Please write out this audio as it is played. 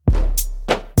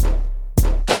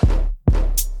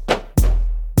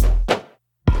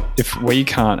if we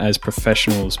can't as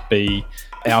professionals be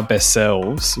our best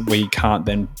selves, we can't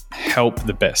then help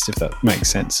the best, if that makes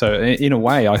sense. So in a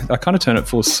way, I kind of turn it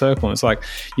full circle. And it's like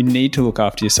you need to look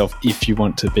after yourself if you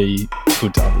want to be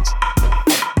good to others.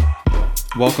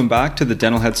 Welcome back to the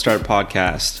Dental Head Start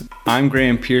podcast. I'm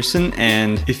Graham Pearson,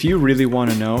 and if you really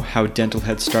want to know how Dental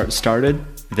Head Start started,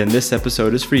 then this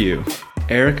episode is for you.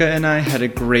 Erica and I had a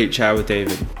great chat with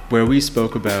David, where we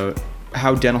spoke about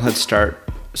how Dental Head Start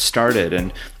started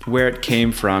and where it came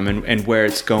from and where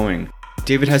it's going.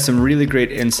 David has some really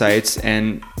great insights,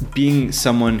 and being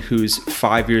someone who's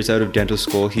 5 years out of dental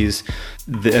school, he's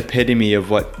the epitome of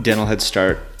what Dental Head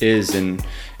Start is, and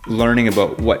learning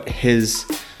about what his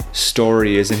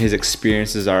story is and his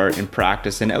experiences are in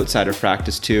practice and outside of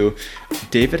practice too.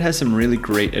 David has some really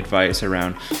great advice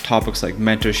around topics like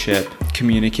mentorship,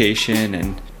 communication,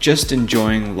 and just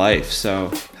enjoying life.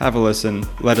 So have a listen.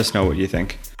 Let us know what you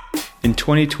think. In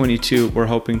 2022, we're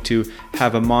hoping to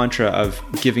have a mantra of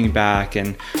giving back,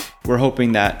 and we're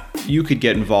hoping that you could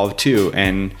get involved too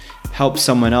and help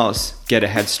someone else get a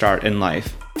head start in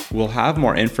life. We'll have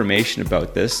more information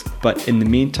about this, but in the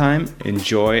meantime,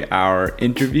 enjoy our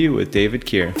interview with David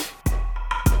Keir.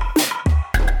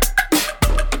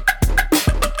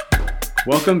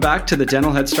 Welcome back to the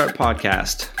Dental Head Start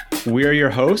podcast. We are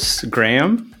your hosts,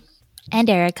 Graham and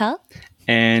Erica.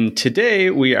 And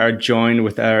today we are joined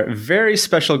with our very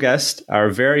special guest, our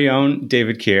very own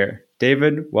David Keir.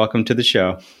 David, welcome to the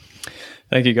show.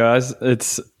 Thank you, guys.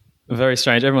 It's very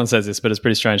strange. Everyone says this, but it's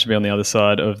pretty strange to be on the other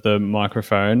side of the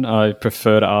microphone. I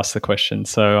prefer to ask the question,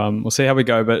 so we'll see how we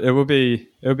go. But it'll be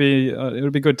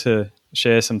good to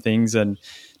share some things and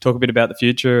talk a bit about the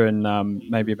future and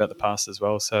maybe about the past as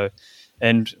well. So,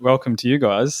 and welcome to you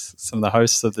guys, some of the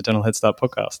hosts of the Dental Head Start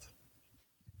podcast.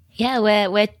 Yeah,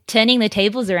 we're turning the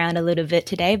tables around a little bit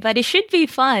today, but it should be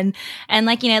fun. And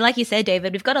like you said,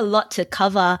 David, we've got a lot to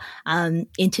cover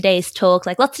in today's talk,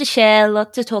 like lots to share,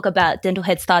 lots to talk about Dental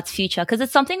Head Start's future, because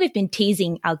it's something we've been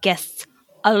teasing our guests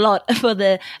a lot over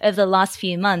the last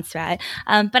few months, right?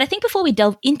 But I think before we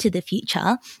delve into the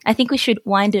future, I think we should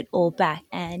wind it all back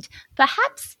and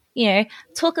perhaps,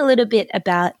 talk a little bit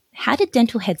about how did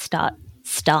Dental Head Start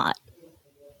start?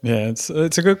 Yeah, it's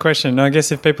a good question. I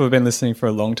guess if people have been listening for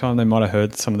a long time, they might have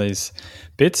heard some of these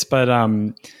bits. But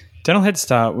Dental Head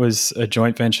Start was a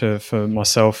joint venture for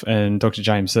myself and Dr.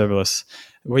 James Zerbelis.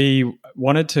 We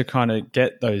wanted to kind of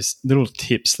get those little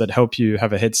tips that help you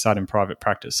have a head start in private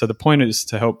practice. So the point is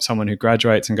to help someone who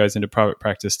graduates and goes into private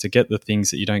practice to get the things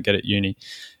that you don't get at uni.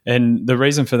 And the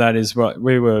reason for that is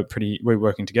we were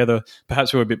working together.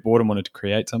 Perhaps we were a bit bored and wanted to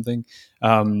create something.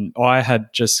 I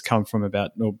had just come from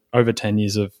about over 10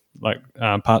 years of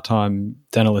part-time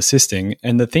dental assisting,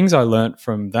 and the things I learnt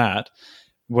from that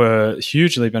were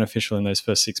hugely beneficial in those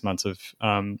first 6 months of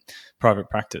private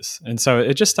practice. And so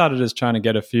it just started as trying to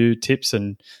get a few tips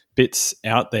and bits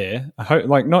out there. I hope,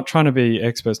 not trying to be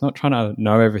experts, not trying to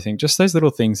know everything, just those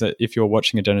little things that if you're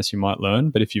watching a dentist, you might learn,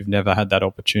 but if you've never had that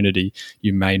opportunity,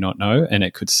 you may not know, and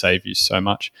it could save you so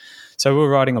much. So we were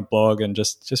writing a blog and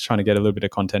just trying to get a little bit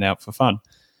of content out for fun.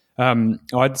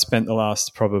 I'd spent the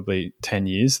last probably 10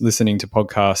 years listening to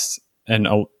podcasts, and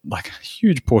a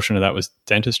huge portion of that was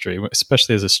dentistry,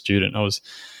 especially as a student. I was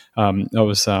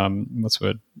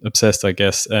obsessed, I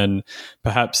guess, and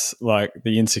perhaps the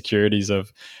insecurities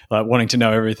of wanting to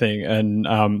know everything.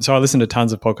 And so I listened to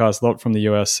tons of podcasts, a lot from the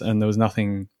US, and there was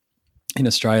nothing in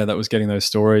Australia that was getting those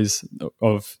stories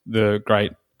of the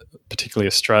great, particularly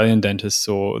Australian dentists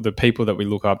or the people that we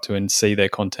look up to and see their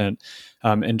content.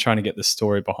 And trying to get the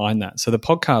story behind that. So the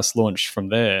podcast launched from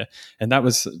there, and that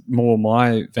was more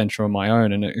my venture on my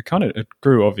own, and it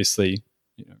grew obviously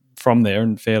from there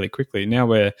and fairly quickly. Now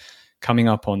we're coming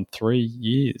up on 3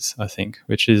 years, I think,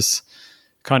 which is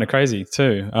kind of crazy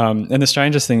too. And the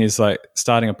strangest thing is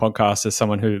starting a podcast as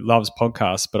someone who loves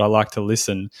podcasts, but I like to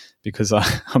listen because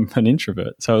I'm an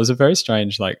introvert. So it was a very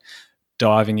strange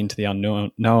diving into the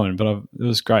unknown, but it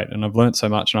was great, and I've learned so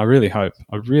much. And I really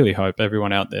hope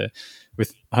everyone out there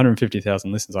with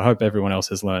 150,000 listens, I hope everyone else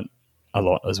has learned a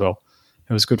lot as well.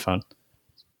 It was good fun.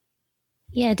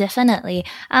 Yeah, definitely.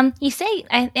 You say,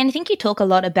 and I think you talk a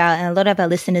lot about, and a lot of our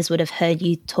listeners would have heard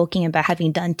you talking about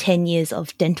having done 10 years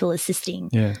of dental assisting.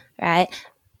 Yeah. Right?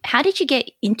 How did you get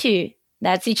into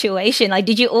that situation?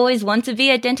 Did you always want to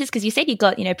be a dentist? Because you said you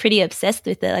got, pretty obsessed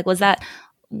with it. Was that,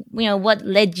 what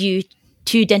led you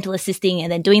to dental assisting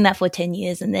and then doing that for 10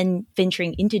 years and then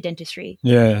venturing into dentistry?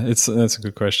 Yeah, that's a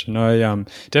good question. I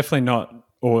definitely not,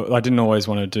 or I didn't always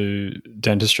want to do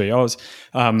dentistry. I was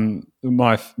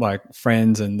my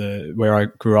friends and where I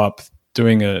grew up,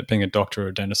 being a doctor or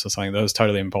a dentist or something. That was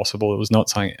totally impossible. It was not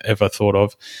something I ever thought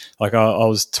of. Like I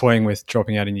was toying with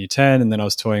dropping out in year 10, and then I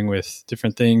was toying with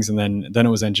different things, and then it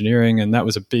was engineering, and that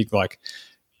was a big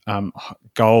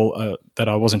goal that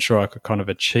I wasn't sure I could kind of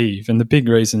achieve. And the big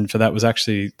reason for that was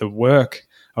actually the work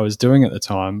I was doing at the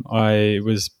time. I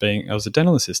was a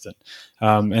dental assistant,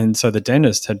 and so the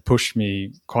dentist had pushed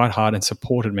me quite hard and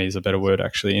supported me, is a better word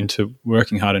actually, into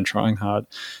working hard and trying hard.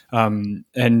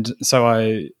 And so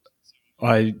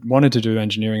I wanted to do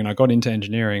engineering, and I got into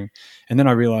engineering, and then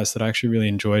I realized that I actually really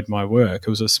enjoyed my work. It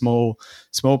was a small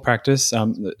practice.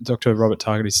 Dr. Robert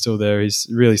Target is still there. He's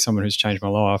really someone who's changed my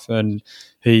life, and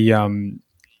he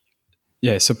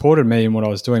supported me in what I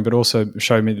was doing, but also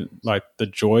showed me like the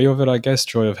joy of it, I guess,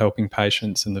 joy of helping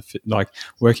patients and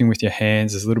working with your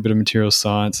hands. There's a little bit of material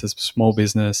science, there's small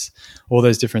business, all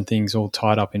those different things all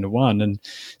tied up into one. And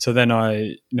so then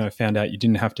I, found out you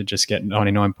didn't have to just get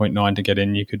 99.9 to get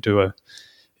in. You could do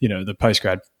the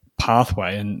postgrad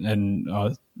pathway,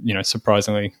 and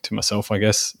surprisingly to myself, I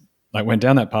guess, went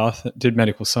down that path, did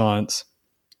medical science,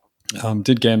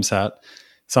 did GAMSAT,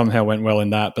 somehow went well in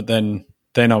that, but then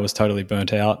I was totally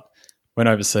burnt out, went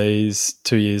overseas,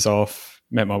 2 years off,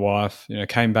 met my wife,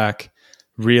 came back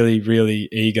really, really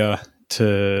eager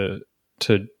to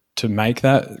make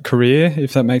that career,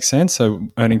 if that makes sense. So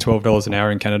earning $12 an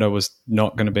hour in Canada was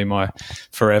not going to be my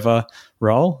forever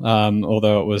role,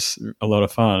 although it was a lot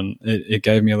of fun. It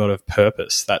gave me a lot of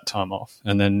purpose, that time off.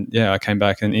 And then, I came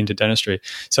back and into dentistry.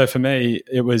 So for me,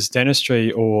 it was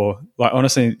dentistry or,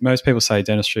 honestly, most people say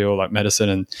dentistry or medicine,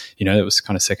 and, it was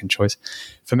kind of second choice.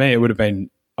 For me, it would have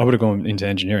been, I would have gone into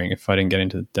engineering if I didn't get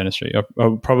into dentistry.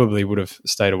 I probably would have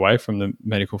stayed away from the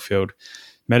medical field.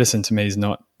 Medicine to me is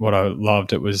not what I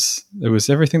loved. It was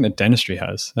everything that dentistry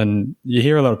has. And you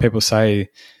hear a lot of people say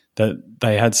that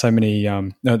they had so many,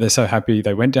 they're so happy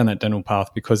they went down that dental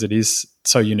path because it is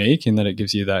so unique in that it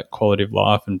gives you that quality of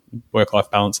life and work-life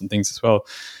balance and things as well.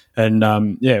 And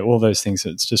all those things,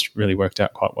 it's just really worked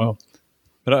out quite well.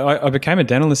 But I became a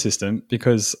dental assistant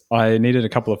because I needed a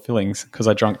couple of fillings because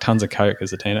I drank tons of Coke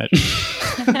as a teenager.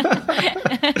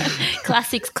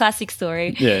 Classic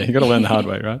story. Yeah, you got to learn the hard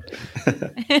way, right?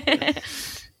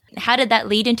 How did that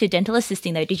lead into dental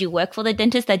assisting though? Did you work for the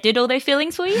dentist that did all those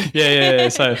fillings for you? Yeah.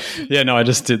 So, no, I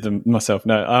just did them myself.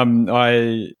 No,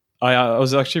 I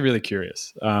was actually really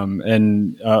curious. I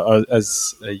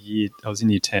was in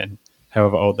year 10,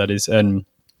 however old that is, and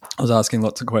I was asking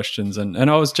lots of questions, and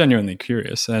I was genuinely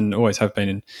curious, and always have been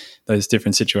in those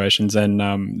different situations. And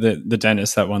the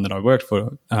dentist, that one that I worked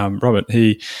for, Robert,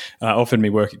 he offered me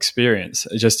work experience,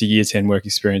 just a year 10 work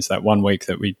experience, that 1 week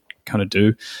that we kind of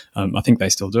do. I think they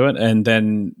still do it. And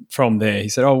then from there, he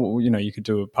said, you could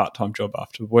do a part-time job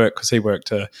after work, because he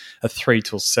worked a 3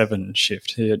 till 7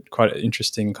 shift. He had quite an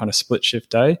interesting kind of split shift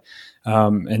day.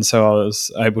 And so I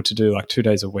was able to do 2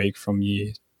 days a week from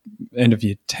end of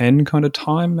year 10 kind of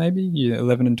time, maybe year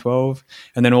 11 and 12,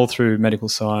 and then all through medical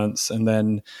science, and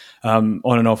then on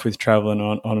and off with travel, and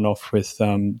on and off with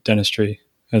dentistry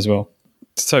as well.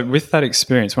 So with that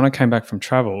experience, when I came back from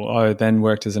travel, I then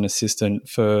worked as an assistant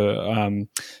for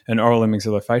an oral and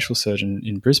maxillofacial surgeon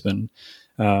in Brisbane,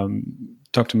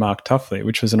 Dr. Mark Tuffley,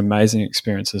 which was an amazing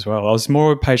experience as well. I was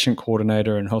more a patient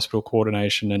coordinator and hospital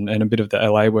coordination, and a bit of the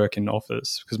LA work in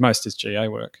office, because most is GA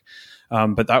work.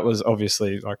 But that was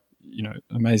obviously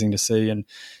amazing to see, and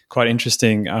quite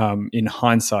interesting in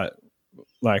hindsight,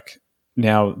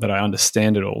 now that I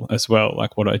understand it all as well,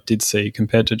 what I did see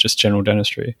compared to just general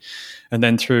dentistry. And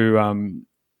then through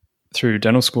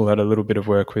dental school, I had a little bit of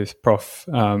work with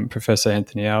Professor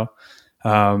Anthony Au,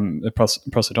 a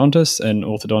prosthodontist and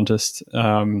orthodontist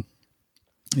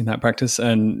in that practice.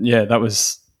 And that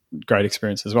was great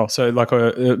experience as well. So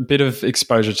a bit of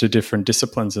exposure to different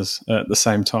disciplines at the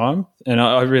same time. And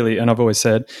I've always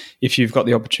said, if you've got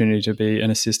the opportunity to be an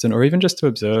assistant or even just to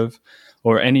observe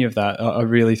or any of that, I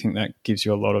really think that gives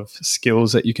you a lot of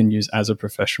skills that you can use as a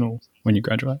professional when you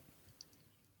graduate.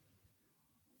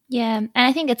 Yeah, and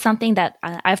I think it's something that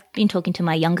I've been talking to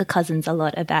my younger cousins a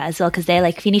lot about as well, because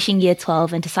they're finishing year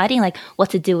 12 and deciding what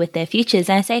to do with their futures.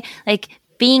 And I say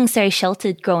being so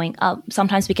sheltered growing up,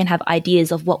 sometimes we can have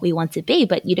ideas of what we want to be,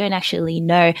 but you don't actually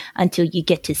know until you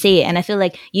get to see it. And I feel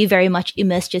like you very much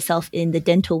immersed yourself in the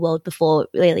dental world before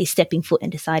really stepping foot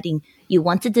and deciding you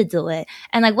wanted to do it.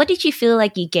 And what did you feel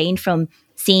like you gained from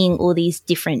seeing all these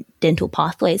different dental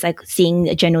pathways, like seeing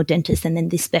a general dentist and then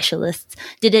the specialists?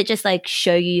 Did it just like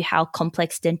show you how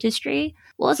complex dentistry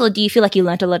was, or do you feel like you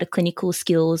learned a lot of clinical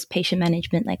skills, patient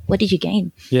management? Like, what did you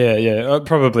gain? Yeah,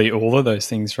 probably all of those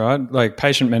things, right? Like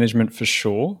patient management for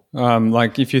sure.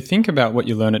 Like if you think about what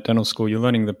you learn at dental school, you're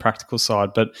learning the practical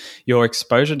side, but your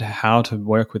exposure to how to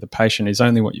work with a patient is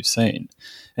only what you've seen.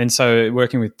 And so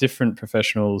working with different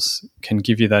professionals can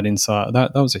give you that insight.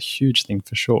 That was a huge thing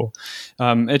for sure.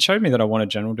 It showed me that I wanted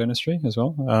general dentistry as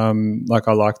well. Like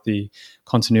I like the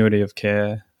continuity of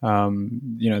care.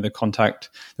 The contact,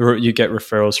 you get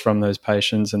referrals from those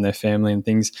patients and their family and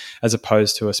things, as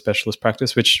opposed to a specialist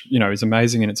practice, which, is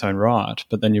amazing in its own right.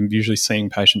 But then you're usually seeing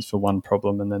patients for one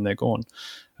problem and then they're gone.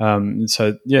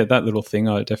 So yeah, that little thing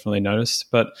I definitely noticed.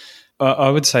 But I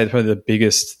would say probably the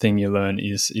biggest thing you learn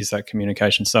is that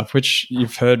communication stuff, which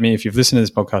you've heard me, if you've listened to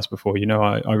this podcast before,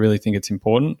 I really think it's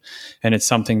important. And it's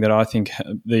something that I think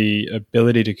the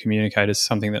ability to communicate is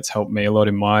something that's helped me a lot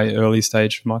in my early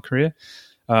stage of my career.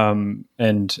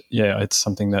 And yeah, it's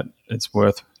something that it's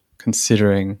worth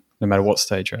considering no matter what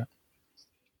stage you're at.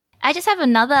 I just have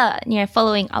another,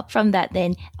 following up from that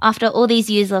then. After all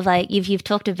these years of like, you've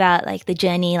talked about like the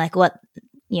journey, like what,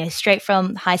 straight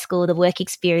from high school, the work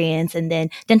experience, and then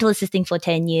dental assisting for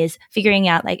 10 years, figuring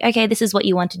out like, okay, this is what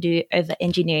you want to do over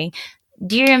engineering.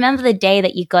 Do you remember the day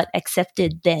that you got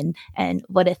accepted then and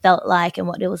what it felt like and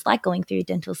what it was like going through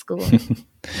dental school?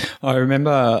 I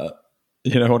remember,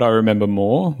 what I remember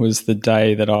more was the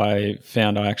day that I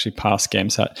found I actually passed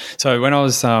GAMSAT. So when I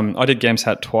was, I did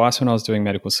GAMSAT twice when I was doing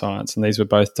medical science, and these were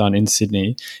both done in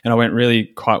Sydney, and I went really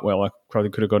quite well. I probably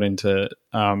could have got into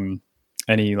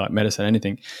any like medicine,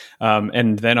 anything.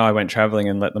 And then I went traveling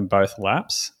and let them both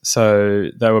lapse. So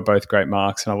they were both great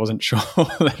marks, and I wasn't sure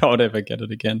that I would ever get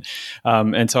it again.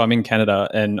 And so I'm in Canada,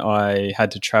 and I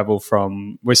had to travel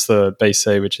from Whistler,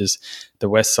 BC, which is the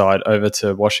west side, over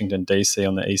to Washington, DC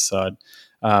on the east side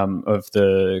of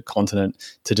the continent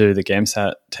to do the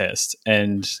GAMSAT test.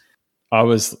 And I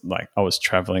was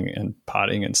traveling and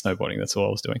partying and snowboarding. That's all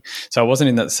I was doing. So I wasn't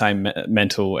in that same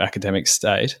mental academic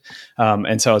state.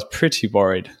 And so I was pretty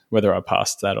worried whether I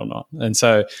passed that or not. And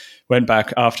so went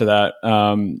back after that,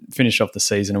 finished off the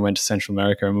season and went to Central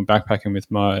America, and we're backpacking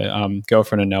with my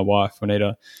girlfriend and now wife,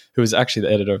 Juanita, who was actually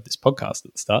the editor of this podcast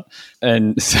at the start.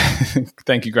 And so,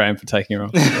 thank you, Graham, for taking her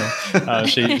on.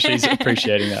 She's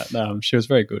appreciating that. She was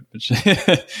very good. But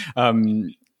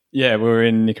yeah, we were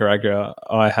in Nicaragua.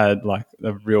 I had like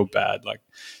a real bad like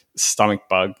stomach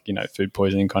bug, food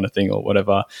poisoning kind of thing or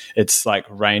whatever. It's like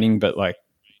raining, but like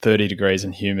 30 degrees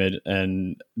and humid.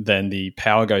 And then the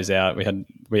power goes out.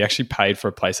 We actually paid for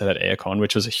a place that had aircon,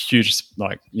 which was a huge,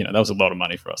 that was a lot of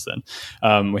money for us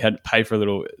then. We had paid for a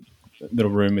little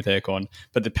room with aircon,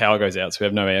 but the power goes out. So we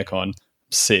have no aircon,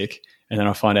 sick. And then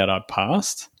I find out I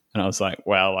passed, and I was like,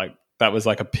 wow, like, that was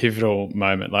like a pivotal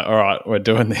moment. Like, all right, we're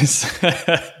doing this.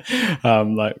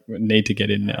 Like, we need to get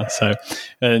in now. So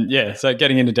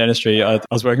getting into dentistry, I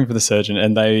was working for the surgeon,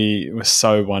 and they were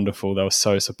so wonderful. They were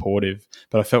so supportive.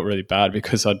 But I felt really bad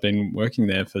because I'd been working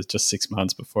there for just 6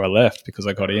 months before I left because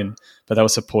I got in. But they were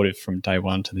supportive from day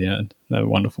one to the end. They were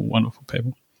wonderful, wonderful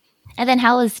people. And then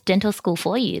how was dental school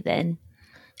for you then?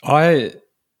 I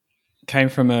came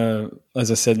from as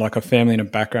I said, like a family and a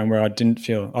background where I didn't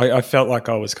feel, I felt like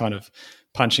I was kind of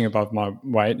punching above my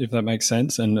weight, if that makes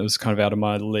sense, and it was kind of out of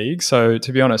my league. So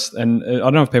to be honest, and I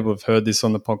don't know if people have heard this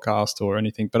on the podcast or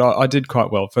anything, but I did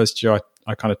quite well. First year,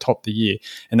 I kind of topped the year,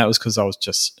 and that was because I was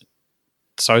just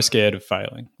so scared of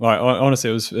failing. Like, honestly,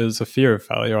 it was a fear of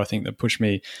failure, I think, that pushed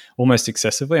me almost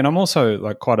excessively. And I'm also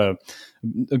like quite a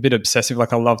bit obsessive.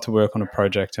 Like, I love to work on a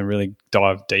project and really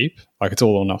dive deep. Like, it's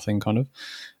all or nothing kind of.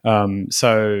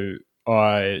 So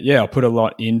I put a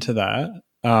lot into that,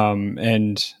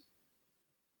 and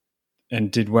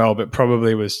did well, but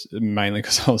probably was mainly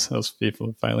because I was fearful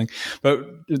of failing. But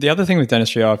the other thing with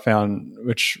dentistry I found,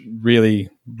 which really,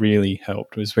 really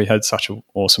helped, was we had such an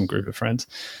awesome group of friends,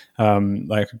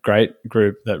 like a great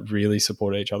group that really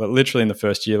supported each other. Literally in the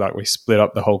first year, like, we split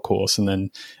up the whole course, and then,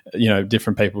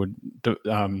 different people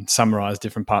would summarize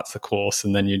different parts of the course,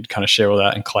 and then you'd kind of share all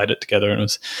that and collate it together.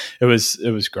 And it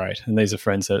was great. And these are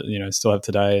friends that, still have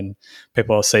today, and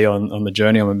people I'll see on the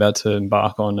journey I'm about to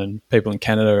embark on, and people in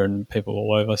Canada and people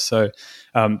all over. So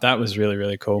that was really,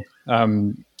 really cool.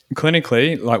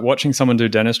 Clinically, like, watching someone do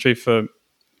dentistry for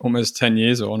almost 10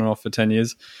 years or on and off for 10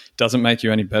 years doesn't make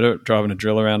you any better at driving a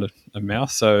drill around a mouth.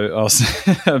 So I was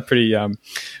pretty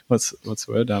what's the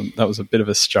word? That was a bit of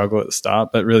a struggle at the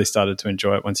start, but really started to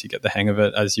enjoy it once you get the hang of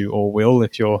it, as you all will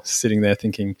if you're sitting there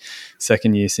thinking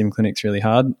second year sim clinic's really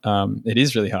hard. It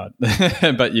is really hard,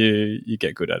 but you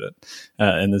get good at it,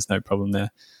 and there's no problem there.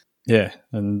 Yeah,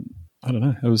 and I don't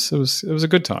know. It was a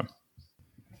good time.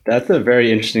 That's a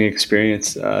very interesting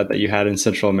experience that you had in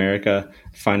Central America,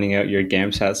 finding out your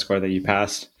GAMSAT score that you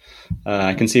passed.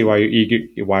 I can see why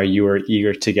you were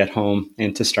eager to get home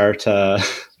and to start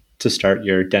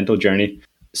your dental journey.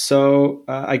 So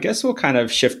I guess we'll kind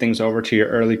of shift things over to your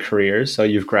early career. So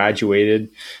you've graduated,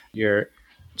 you're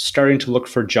starting to look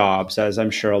for jobs, as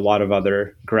I'm sure a lot of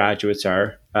other graduates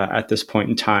are at this point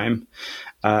in time.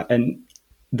 And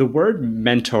the word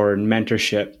mentor and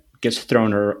mentorship gets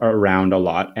thrown around a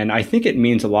lot. And I think it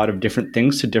means a lot of different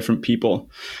things to different people.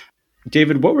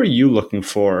 David, what were you looking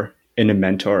for in a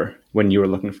mentor when you were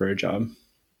looking for a job?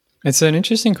 It's an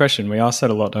interesting question. We ask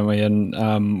that a lot, don't we?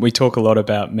 And we talk a lot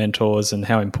about mentors and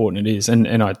how important it is.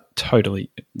 And I totally,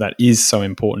 that is so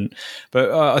important. But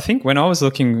I think when I was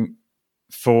looking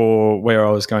for where I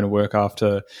was going to work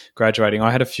after graduating,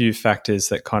 I had a few factors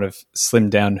that kind of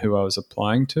slimmed down who I was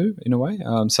applying to in a way.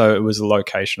 So it was a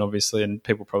location, obviously, and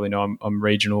people probably know I'm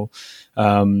regional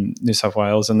New South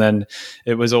Wales. And then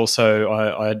it was also,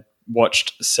 I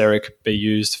watched CEREC be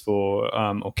used for,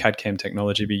 or CAD-CAM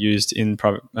technology be used in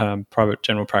private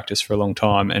general practice for a long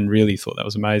time, and really thought that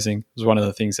was amazing. It was one of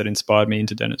the things that inspired me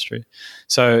into dentistry.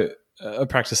 So a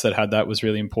practice that had that was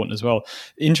really important as well.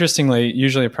 Interestingly,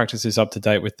 usually a practice is up to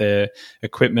date with their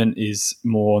equipment, is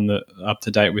more on the up to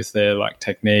date with their like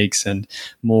techniques, and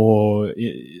more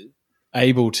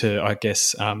able to, I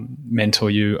guess, mentor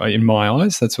you. In my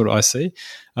eyes, that's what I see.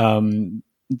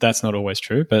 That's not always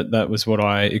true, but that was what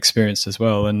I experienced as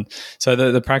well. And so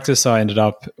the practice I ended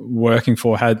up working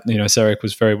for had, CEREC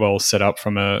was very well set up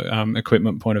from a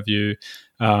equipment point of view.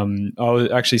 I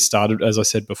actually started, as I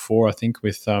said before, I think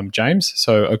with James.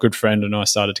 So a good friend and I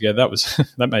started together.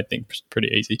 That made things pretty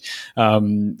easy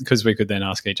because we could then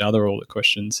ask each other all the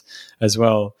questions as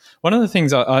well. One of the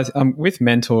things with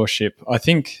mentorship, I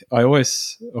think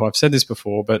I've said this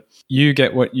before, but you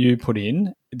get what you put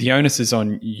in. The onus is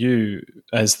on you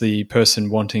as the person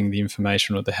wanting the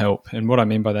information or the help. And what I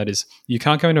mean by that is you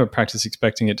can't go into a practice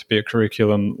expecting it to be a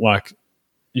curriculum like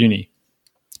uni.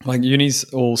 Like uni's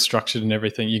all structured and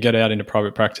everything. You get out into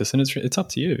private practice and it's up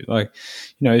to you. Like,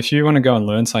 if you want to go and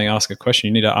learn something, ask a question,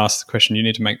 you need to ask the question, you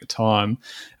need to make the time.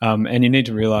 And you need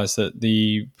to realize that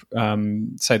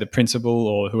say the principal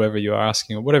or whoever you are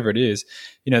asking or whatever it is,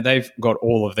 they've got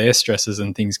all of their stresses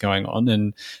and things going on.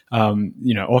 And,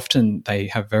 often they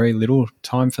have very little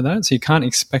time for that. So you can't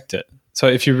expect it. So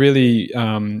if you really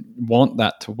want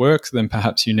that to work, then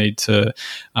perhaps you need to,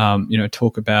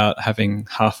 talk about having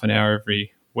half an hour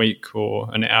every week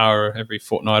or an hour every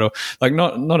fortnight, or like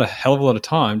not a hell of a lot of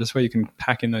time, just where you can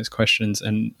pack in those questions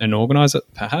and organize it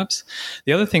perhaps.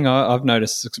 The other thing I've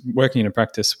noticed working in a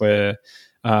practice where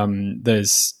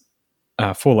there's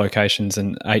 4 locations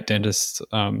and 8 dentists,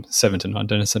 7 to 9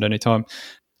 dentists at any time,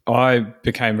 I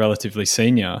became relatively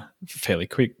senior fairly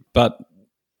quick. But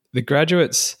the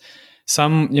graduates,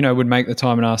 some, would make the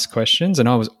time and ask questions, and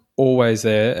I was always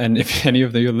there. And if any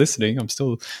of you are listening, I'm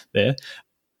still there.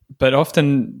 But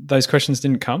often those questions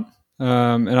didn't come.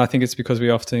 And I think it's because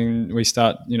we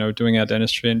start, doing our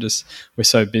dentistry and just we're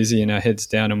so busy and our heads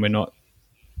down and we're not,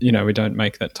 we don't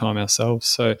make that time ourselves.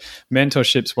 So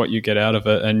mentorship's what you get out of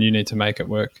it, and you need to make it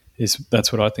work.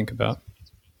 That's what I think about.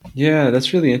 Yeah,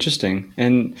 that's really interesting.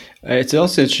 And it's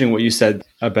also interesting what you said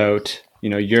about,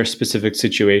 your specific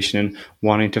situation and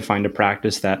wanting to find a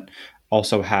practice that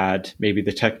also had maybe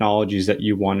the technologies that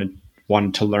you wanted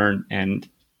to learn, and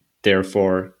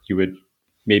therefore you would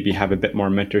maybe have a bit more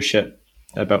mentorship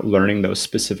about learning those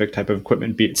specific type of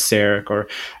equipment, be it CEREC or,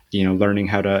 learning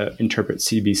how to interpret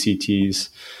CBCTs.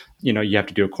 You have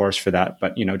to do a course for that,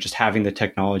 but, just having the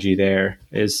technology there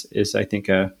is I think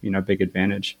a, big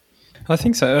advantage. I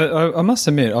think so. I must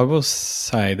admit, I will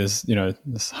say there's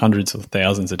hundreds of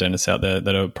thousands of dentists out there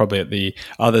that are probably at the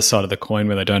other side of the coin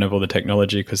where they don't have all the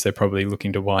technology because they're probably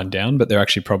looking to wind down, but they're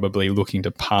actually probably looking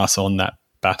to pass on that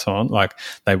baton. Like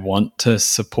they want to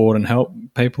support and help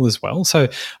people as well. So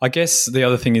I guess the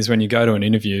other thing is when you go to an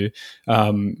interview,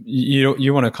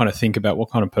 you want to kind of think about what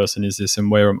kind of person is this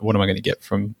and what am I going to get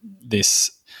from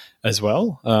this as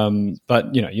well.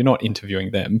 But you're not interviewing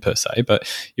them per se, but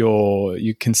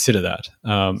you consider that,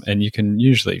 and you can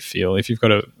usually feel if you've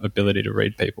got an ability to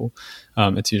read people,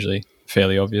 it's usually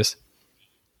fairly obvious.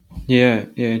 Yeah,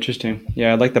 yeah, interesting.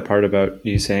 Yeah, I like the part about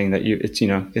you saying that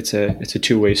it's a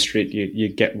two-way street. You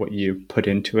get what you put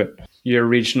into it. You're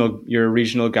a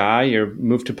regional guy. You're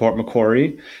moved to Port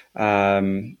Macquarie,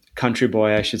 country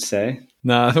boy, I should say.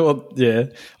 No, well, yeah,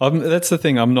 that's the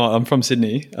thing. I'm not. I'm from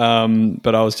Sydney,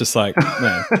 but I was just like,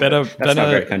 man, That's not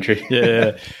very country.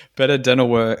 yeah, better dental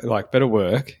work, like better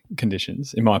work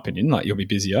conditions, in my opinion. Like you'll be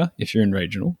busier if you're in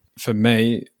regional. For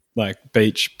me, like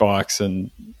beach, bikes,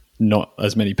 and not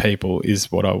as many people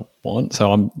is what I want.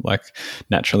 So I'm like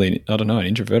naturally, I don't know, an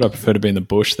introvert. I prefer to be in the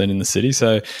bush than in the city.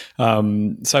 So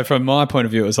from my point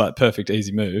of view, it was like perfect,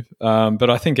 easy move. But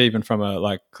I think even from a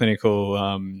like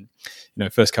clinical,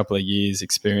 first couple of years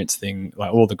experience thing,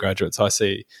 like all the graduates I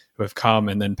see who have come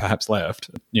and then perhaps left,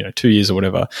 2 years or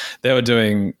whatever, they were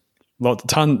doing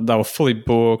they were fully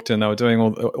booked and they were doing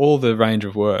all the range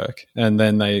of work, and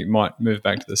then they might move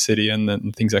back to the city and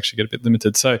then things actually get a bit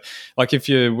limited. So like if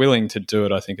you're willing to do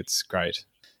it, I think it's great.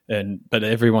 But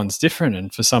everyone's different,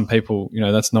 and for some people,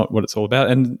 that's not what it's all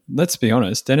about. And let's be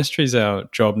honest, dentistry is our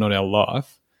job, not our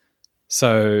life.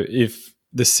 So if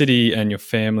the city and your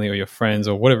family or your friends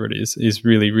or whatever it is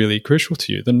really, really crucial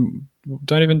to you, then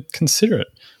don't even consider it.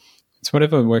 It's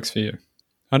whatever works for you.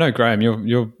 I know, Graham,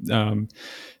 you're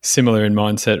similar in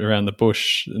mindset around the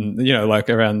bush and, like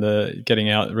around the getting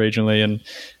out regionally and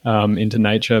into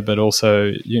nature, but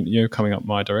also you're coming up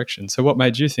my direction. So what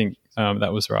made you think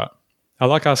that was right? I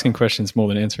like asking questions more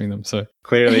than answering them. So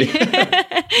Clearly,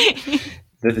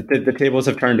 the tables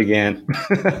have turned again.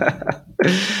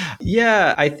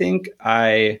 Yeah, I think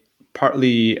I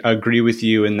partly agree with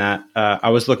you in that I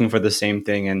was looking for the same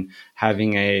thing and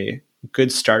having a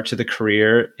good start to the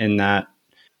career in that,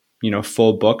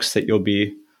 full books that you'll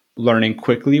be learning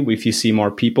quickly if you see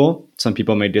more people. Some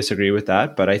people may disagree with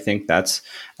that, but I think that's,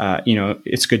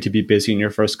 it's good to be busy in your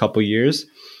first couple years.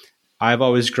 I've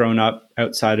always grown up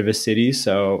outside of a city,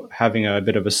 so having a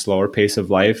bit of a slower pace of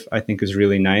life, I think, is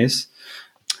really nice.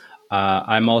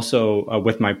 I'm also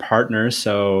with my partner,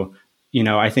 so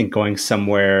I think going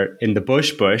somewhere in the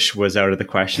bush was out of the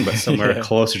question, but somewhere Yeah.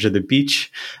 closer to the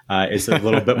beach is a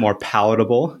little bit more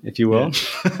palatable, if you will.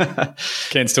 Yeah.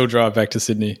 Can still drive back to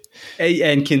Sydney.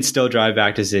 And can still drive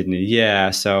back to Sydney. Yeah.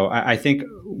 So I think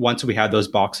once we had those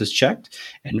boxes checked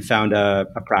and found a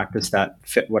practice that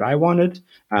fit what I wanted,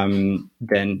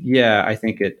 then yeah, I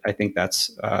think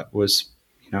that's was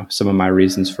some of my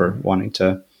reasons for wanting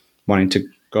to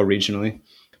go regionally.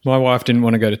 My wife didn't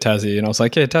want to go to Tassie, and I was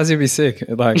like, yeah, Tassie would be sick.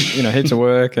 Like, heaps of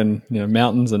work and,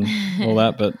 mountains and all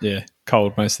that. But yeah,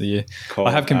 cold most of the year. Cold.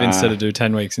 I have convinced her to do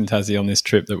 10 weeks in Tassie on this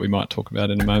trip that we might talk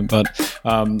about in a moment. But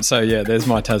so yeah, there's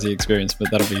my Tassie experience, but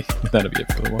that'll be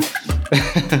it for a while.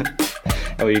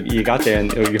 Oh, you got there,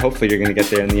 and hopefully you're going to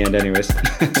get there in the end anyways.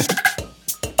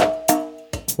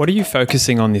 What are you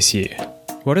focusing on this year?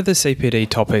 What are the CPD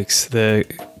topics, the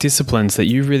disciplines that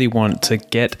you really want to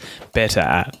get better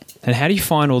at? And how do you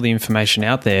find all the information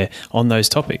out there on those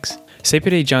topics?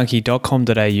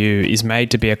 cpdjunkie.com.au is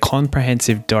made to be a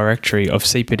comprehensive directory of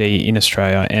CPD in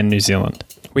Australia and New Zealand.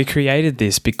 We created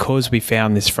this because we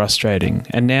found this frustrating,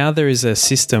 and now there is a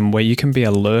system where you can be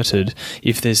alerted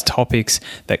if there's topics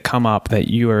that come up that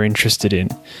you are interested in.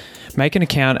 Make an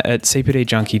account at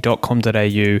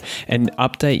cpdjunkie.com.au and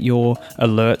update your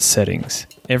alert settings.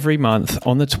 Every month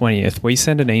on the 20th, we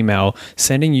send an email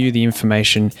sending you the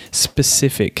information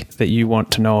specific that you want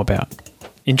to know about.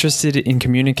 Interested in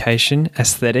communication,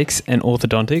 aesthetics, and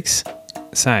orthodontics?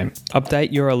 Same.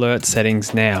 Update your alert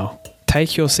settings now.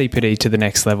 Take your CPD to the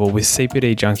next level with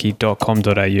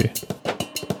cpdjunkie.com.au.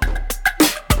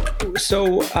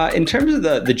 So in terms of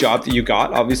the job that you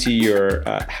got, obviously you're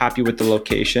happy with the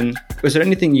location. Was there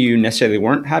anything you necessarily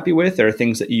weren't happy with, or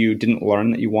things that you didn't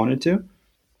learn that you wanted to?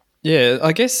 Yeah,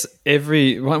 I guess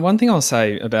one thing I'll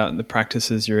say about the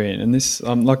practices you're in, and this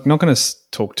I'm not going to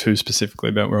talk too specifically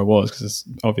about where I was because it's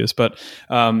obvious, but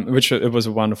which it was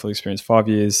a wonderful experience. 5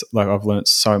 years, like I've learned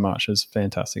so much, it's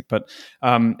fantastic. But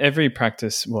every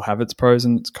practice will have its pros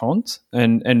and its cons,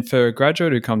 and for a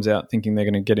graduate who comes out thinking they're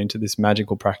going to get into this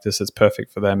magical practice that's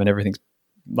perfect for them and everything's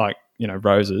like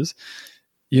roses,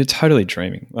 you're totally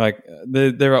dreaming. Like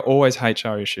there are always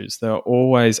HR issues, there are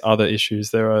always other issues,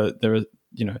 there are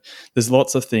there's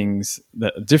lots of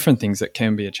different things that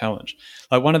can be a challenge.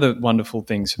 Like one of the wonderful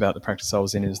things about the practice I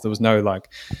was in is there was no like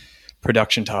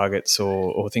production targets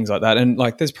or things like that. And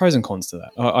like there's pros and cons to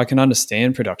that. I can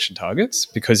understand production targets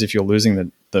because if you're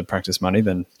losing the practice money,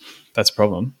 then that's a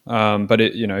problem. But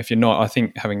if you're not, I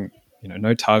think having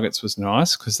no targets was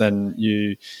nice because then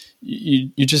you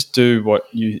just do what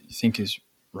you think is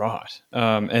right.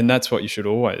 And that's what you should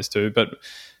always do. But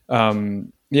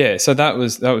Yeah, so that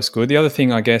was good. The other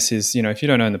thing, I guess, is if you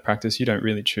don't own the practice, you don't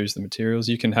really choose the materials.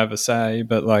 You can have a say,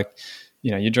 but like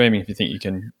you're dreaming if you think you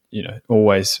can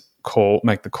always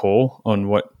make the call on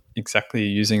what exactly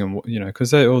you're using, and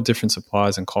because they're all different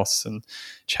suppliers and costs and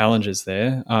challenges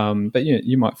there. But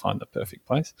you might find the perfect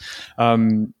place.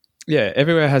 Yeah,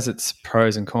 everywhere has its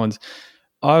pros and cons.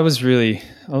 I was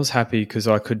happy because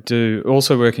I could do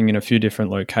also working in a few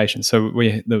different locations. So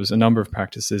there was a number of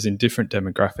practices in different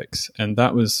demographics, and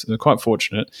that was quite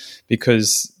fortunate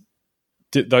because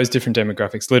those different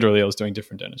demographics, literally I was doing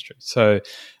different dentistry. So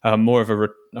more of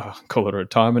call it a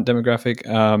retirement demographic,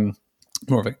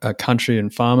 more of a country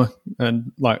and farmer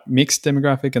and like mixed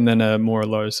demographic, and then a more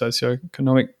low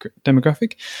socioeconomic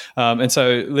demographic. And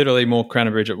so literally more Crown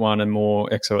and Bridge at one and more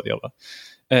EXO at the other.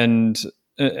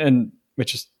 And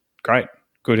which is great,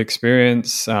 good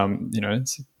experience.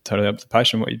 It's totally up to the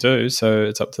patient what you do, so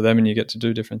it's up to them, and you get to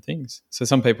do different things. So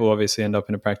some people obviously end up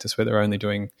in a practice where they're only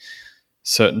doing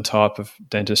certain type of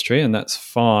dentistry, and that's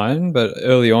fine. But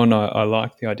early on, I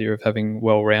like the idea of having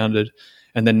well-rounded,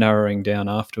 and then narrowing down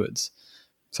afterwards.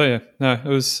 So yeah, no, it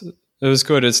was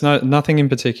good. It's nothing in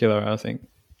particular, I think.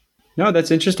 No,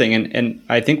 that's interesting, and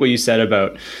I think what you said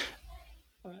about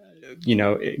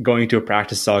going to a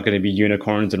practice is all going to be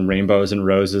unicorns and rainbows and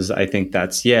roses. I think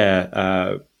that's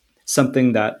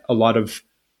something that a lot of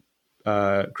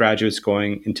graduates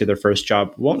going into their first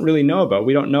job won't really know about.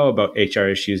 We don't know about HR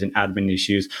issues and admin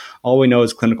issues. All we know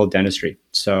is clinical dentistry.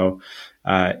 So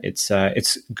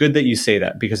it's good that you say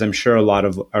that, because I'm sure a lot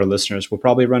of our listeners will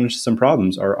probably run into some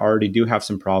problems or already do have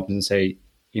some problems and say,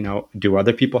 do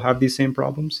other people have these same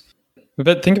problems?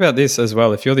 But think about this as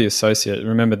well. If you're the associate,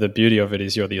 remember the beauty of it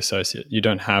is you're the associate. You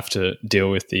don't have to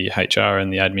deal with the HR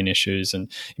and the admin issues.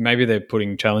 And maybe they're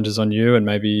putting challenges on you. And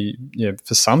maybe,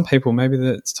 for some people, maybe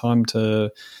it's time to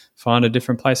find a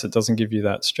different place that doesn't give you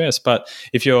that stress. But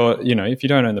if if you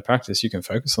don't own the practice, you can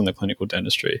focus on the clinical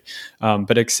dentistry.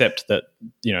 But accept that,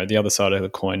 the other side of the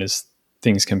coin is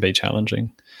things can be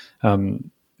challenging.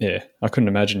 Yeah, I couldn't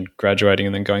imagine graduating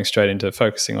and then going straight into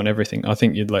focusing on everything. I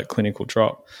think you'd let clinical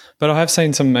drop. But I have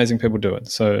seen some amazing people do it.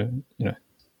 So,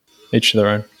 each to their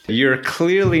own. You're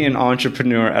clearly an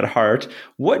entrepreneur at heart.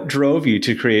 What drove you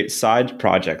to create side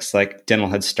projects like Dental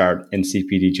Head Start and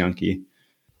CPD Junkie?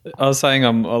 I was saying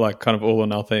I'm like kind of all or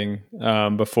nothing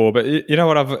before, but you know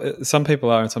what? Some people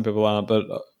are and some people aren't. But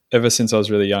ever since I was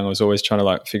really young, I was always trying to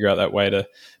like figure out that way to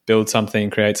build something,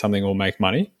 create something, or make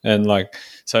money. And like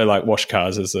wash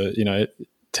cars as a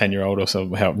 10-year-old or so.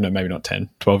 Maybe not 10,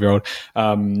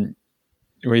 12-year-old.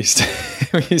 We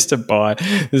used to buy.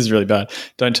 This is really bad.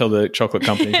 Don't tell the chocolate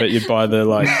company, but you'd buy the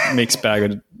like mixed bag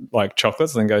of like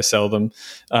chocolates and then go sell them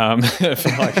for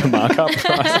like a markup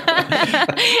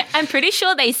price. I'm pretty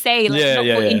sure they say not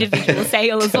for individual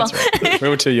sale as well. Right. We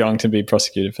were too young to be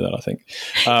prosecuted for that, I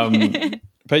think.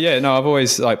 But yeah, no, I've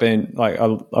always been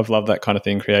I've loved that kind of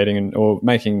thing, creating or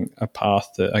making a path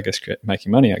to, I guess, making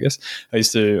money. I guess I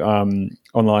used to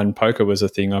online poker was a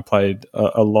thing. I played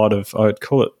a lot of. I would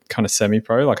call it kind of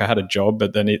semi-pro. Like I had a job,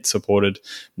 but then it supported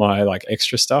my like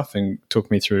extra stuff and took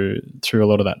me through a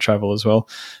lot of that travel as well.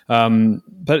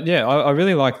 But yeah, I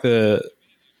really like the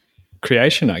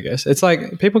creation, I guess. It's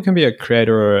like people can be a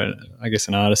creator or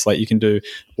an artist. Like you can do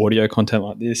audio content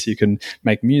like this, you can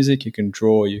make music, you can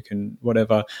draw, you can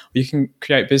whatever, you can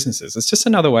create businesses. It's just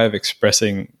another way of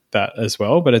expressing that as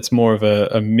well, but it's more of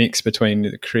a mix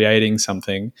between creating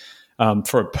something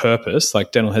for a purpose.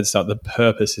 Like Dental Head Start, the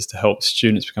purpose is to help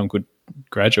students become good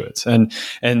graduates, and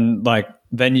like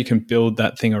then you can build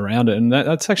that thing around it, and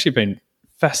that's actually been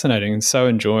fascinating and so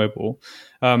enjoyable.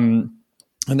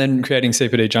 And then creating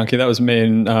CPD Junkie, that was me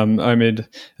and Omid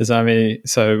Azami.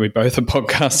 So we both are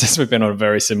podcasters. We've been on a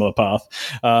very similar path.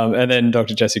 And then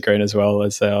Dr. Jesse Green as well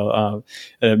as our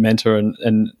mentor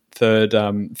and third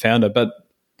founder. But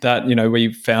that,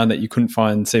 we found that you couldn't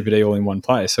find CPD all in one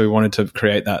place. So we wanted to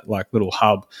create that like little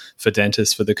hub for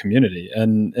dentists for the community.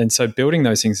 And so building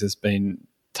those things has been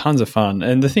tons of fun.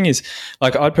 And the thing is,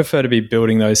 like, I'd prefer to be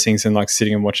building those things than like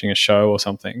sitting and watching a show or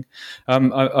something.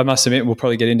 I must admit, we'll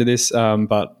probably get into this,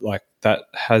 but like that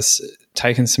has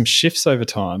taken some shifts over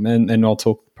time. And I'll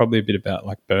talk probably a bit about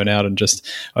like burnout and just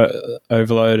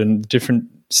overload and different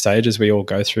stages we all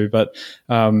go through. But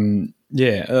at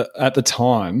the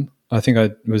time, I think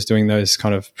I was doing those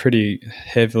kind of pretty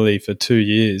heavily for 2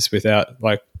 years without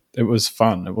like, it was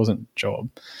fun. It wasn't a job.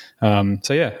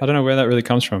 So yeah, I don't know where that really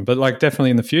comes from, but like definitely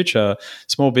in the future,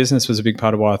 small business was a big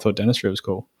part of why I thought dentistry was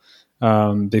cool,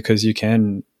 because you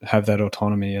can have that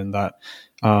autonomy and that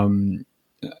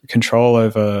control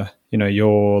over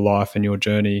your life and your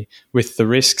journey with the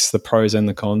risks, the pros and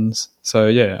the cons. So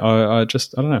yeah, I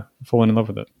don't know, fallen in love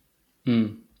with it.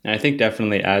 And I think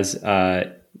definitely as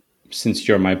since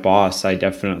you're my boss, I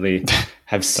definitely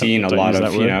have seen a lot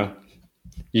of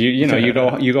you go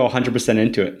 100%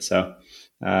 into it. So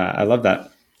I love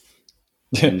that.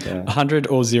 And, 100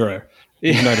 or 0.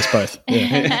 You notice both.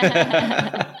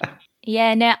 Yeah.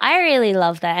 Yeah, no, I really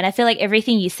love that. And I feel like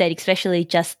everything you said, especially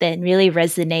just then, really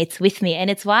resonates with me. And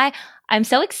it's why I'm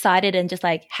so excited and just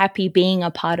like happy being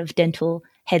a part of Dental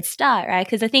Head Start, right?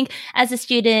 Because I think as a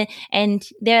student, and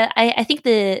I think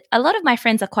a lot of my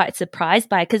friends are quite surprised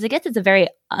by it, because I guess it's a very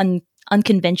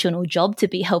unconventional job to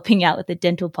be helping out with the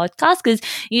dental podcast, because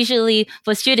usually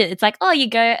for students it's like, oh, you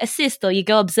go assist or you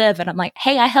go observe, and I'm like,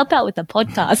 hey, I help out with the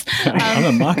podcast. I'm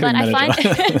a marketing manager.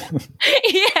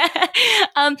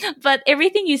 But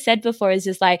everything you said before is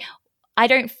just like, I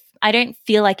don't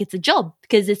feel like it's a job,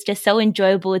 because it's just so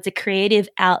enjoyable. It's a creative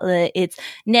outlet. It's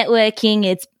networking.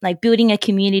 It's like building a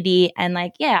community. And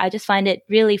like, yeah, I just find it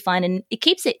really fun, and it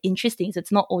keeps it interesting. So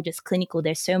it's not all just clinical.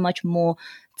 There's so much more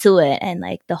to it. And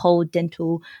like the whole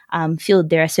dental field,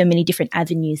 there are so many different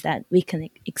avenues that we can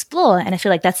explore. And I feel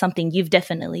like that's something you've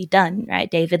definitely done, right,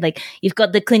 David? Like you've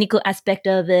got the clinical aspect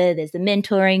of it. There's the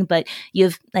mentoring, but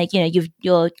you're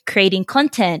creating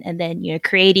content, and then you're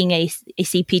creating a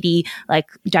CPD like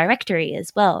directory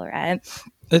as well, right?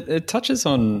 It touches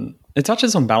on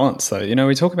balance, though.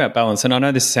 We talk about balance, and I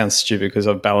know this sounds stupid because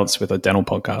I've balanced with a dental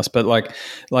podcast, but like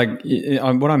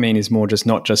what I mean is more just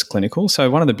not just clinical. So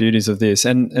one of the beauties of this,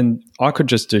 and I could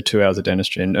just do 2 hours of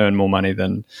dentistry and earn more money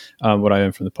than what I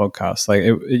earn from the podcast. Like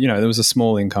there was a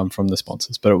small income from the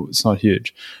sponsors, but it's not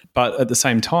huge. But at the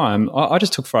same time, I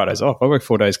just took Fridays off. I worked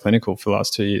 4 days clinical for the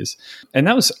last 2 years, and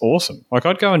that was awesome. Like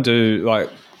I'd go and do like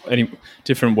any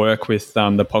different work with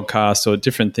the podcast or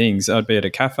different things. I'd be at a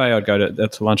cafe, I'd go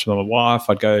to lunch with my wife,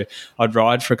 I'd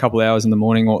ride for a couple of hours in the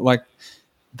morning, or like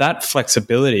that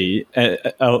flexibility,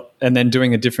 and then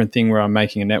doing a different thing where I'm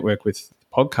making a network with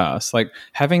podcasts, like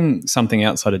having something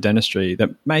outside of dentistry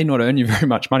that may not earn you very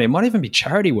much money. It might even be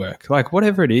charity work, like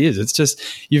whatever it is. It's just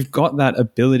you've got that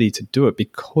ability to do it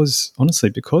because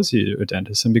you're a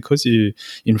dentist, and because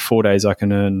in 4 days I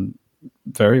can earn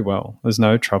very well. There's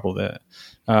no trouble there.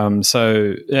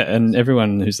 So yeah, and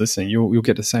everyone who's listening, you'll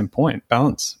get the same point: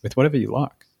 balance with whatever you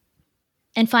like,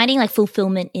 and finding like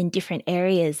fulfillment in different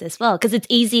areas as well. Because it's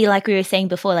easy, like we were saying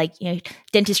before, like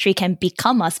dentistry can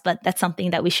become us, but that's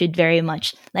something that we should very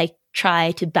much like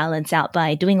try to balance out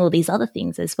by doing all these other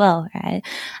things as well, right?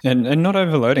 And not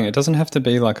overloading. It doesn't have to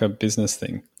be like a business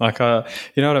thing. Like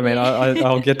you know what I mean?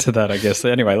 I'll get to that, I guess.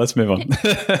 Anyway, let's move on.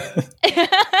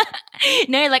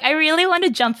 No, like I really want to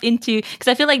jump into, because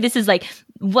I feel like this is like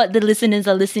what the listeners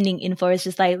are listening in for, is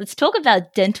just like, let's talk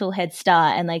about Dental Head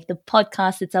Start and like the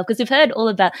podcast itself, because we've heard all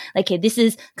about like, hey, this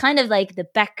is kind of like the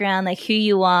background, like who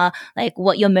you are, like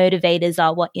what your motivators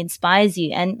are, what inspires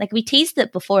you. And like we teased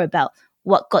it before about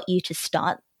what got you to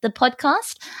start the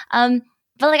podcast. But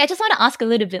like, I just want to ask a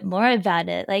little bit more about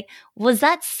it. Like, was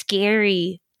that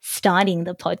scary starting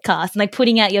the podcast and like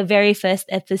putting out your very first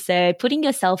episode, putting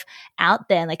yourself out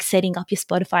there, like setting up your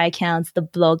Spotify accounts, the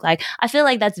blog? Like, I feel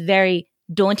like that's very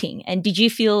daunting. And did you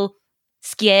feel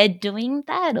scared doing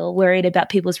that or worried about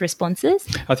people's responses?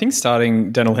 I think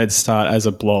starting Dental Head Start as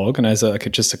a blog and as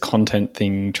just a content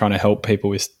thing, trying to help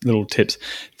people with little tips,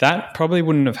 that probably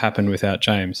wouldn't have happened without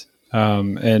James.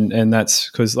 And that's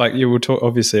because, like you were talking,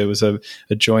 obviously it was a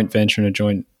joint venture and a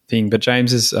joint thing. But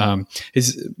James is, I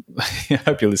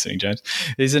hope you're listening, James.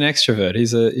 He's an extrovert.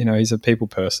 He's a people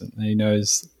person. He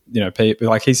knows, people,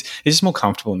 like he's just more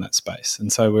comfortable in that space.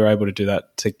 And so we were able to do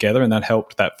that together, and that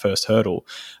helped that first hurdle.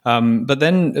 But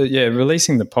then,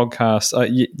 releasing the podcast,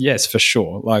 yes, for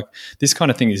sure. Like this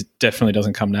kind of thing definitely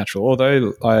doesn't come natural.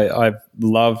 Although I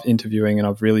love interviewing, and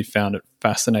I've really found it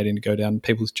fascinating to go down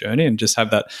people's journey and just have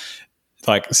that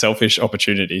like selfish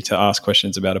opportunity to ask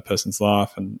questions about a person's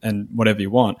life and whatever you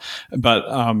want. But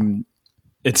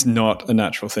it's not a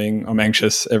natural thing. I'm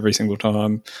anxious every single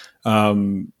time.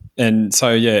 And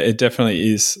so, yeah, it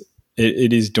definitely is.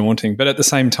 It is daunting, but at the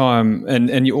same time,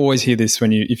 and you always hear this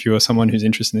if you are someone who's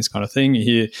interested in this kind of thing, you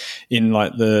hear in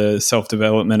like the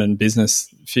self-development and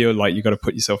business field, like you got to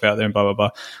put yourself out there and blah, blah, blah,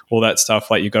 all that stuff.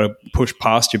 Like you got to push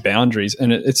past your boundaries.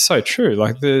 And it's so true.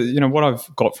 Like what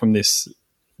I've got from this,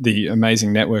 the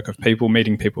amazing network of people,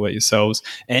 meeting people like yourselves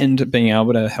and being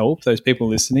able to help those people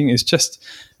listening is just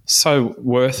so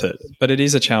worth it. But it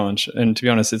is a challenge. And to be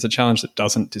honest, it's a challenge that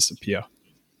doesn't disappear.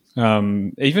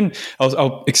 Even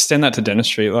I'll extend that to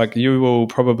dentistry. Like, you will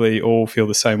probably all feel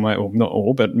the same way, or not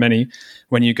all, but many,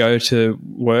 when you go to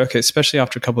work, especially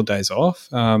after a couple of days off,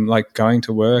 like going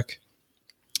to work,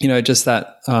 just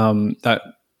that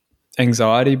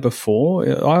anxiety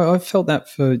before. I've felt that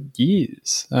for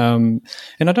years. And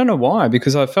I don't know why,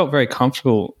 because I felt very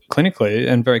comfortable clinically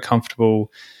and very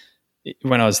comfortable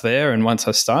when I was there and once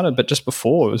I started, but just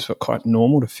before, it was quite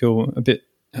normal to feel a bit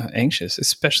anxious,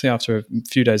 especially after a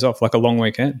few days off, like a long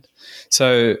weekend.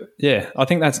 So yeah, I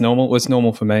think that's normal. It was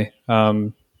normal for me.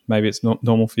 Maybe it's not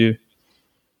normal for you.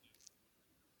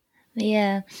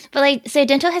 Yeah, but so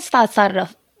dental has started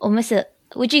off almost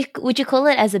would you call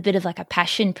it as a bit of like a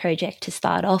passion project to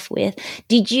start off with?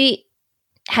 Did you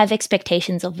have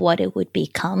expectations of what it would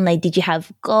become? Like, did you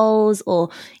have goals or,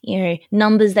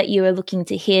 numbers that you were looking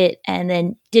to hit? And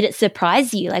then did it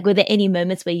surprise you? Like, were there any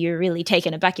moments where you were really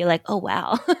taken aback? You're like, oh,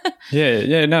 wow.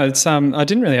 Yeah. No, it's, I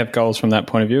didn't really have goals from that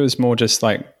point of view. It was more just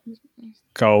like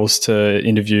goals to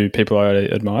interview people I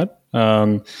admired.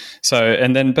 But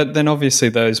then obviously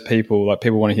those people, like,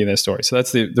 people want to hear their story. So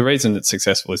that's the reason it's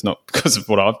successful is not because of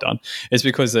what I've done. It's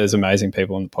because there's amazing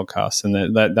people on the podcast,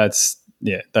 and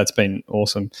that's been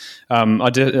awesome. I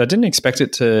didn't expect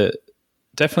it to.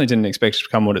 Definitely didn't expect it to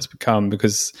become what it's become,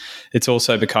 because it's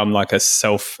also become like a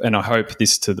self, and I hope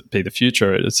this to be the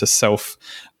future. It's a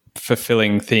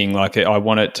self-fulfilling thing. Like, I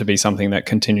want it to be something that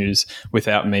continues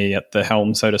without me at the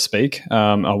helm, so to speak.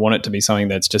 I want it to be something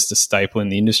that's just a staple in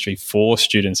the industry for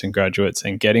students and graduates,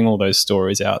 and getting all those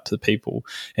stories out to people,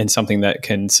 and something that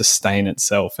can sustain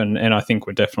itself. And I think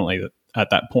we're definitely at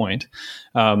that point.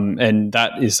 And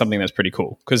that is something that's pretty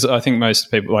cool, because I think most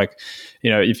people, like,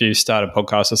 if you start a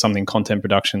podcast or something, content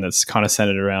production that's kind of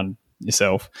centered around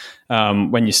yourself,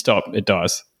 when you stop, it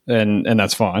dies. And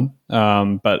that's fine.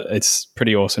 But it's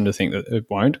pretty awesome to think that it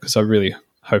won't, because I really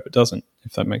hope it doesn't,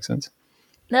 if that makes sense.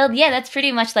 Well, yeah, that's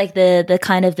pretty much like the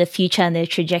kind of the future and the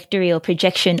trajectory or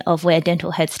projection of where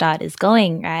Dental Head Start is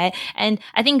going, right? And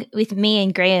I think with me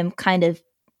and Graham kind of,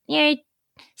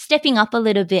 stepping up a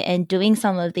little bit and doing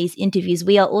some of these interviews,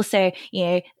 we are also,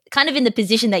 kind of in the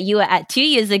position that you were at 2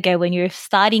 years ago when you were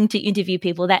starting to interview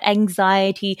people, that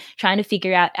anxiety, trying to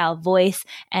figure out our voice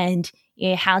and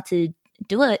how to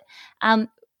do it. I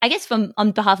guess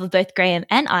on behalf of both Graham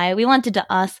and I, we wanted to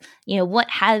ask, what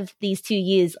have these 2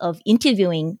 years of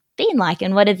interviewing been like,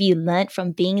 and what have you learnt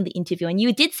from being in the interview? And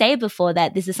you did say before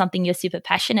that this is something you're super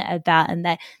passionate about, and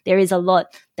that there is a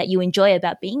lot that you enjoy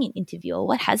about being an interviewer.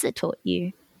 What has it taught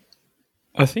you?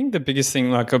 I think the biggest thing,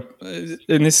 like,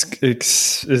 and this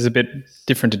is a bit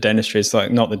different to dentistry. It's like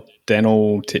not the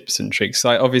dental tips and tricks.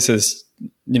 Like, obviously, there's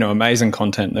amazing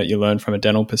content that you learn from a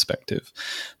dental perspective,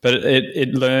 but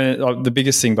the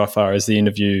biggest thing by far is the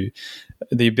interview,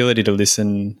 the ability to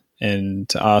listen and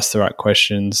to ask the right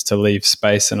questions, to leave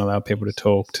space and allow people to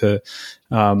talk, to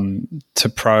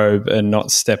probe and not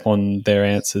step on their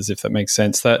answers, if that makes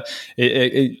sense. That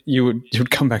you would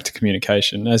come back to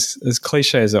communication, as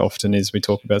cliche as it often is. We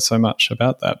talk about so much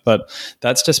about that, but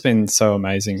that's just been so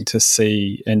amazing to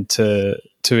see and to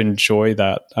enjoy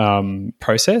that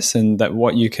process, and that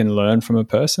what you can learn from a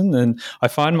person. And I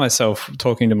find myself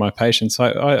talking to my patients.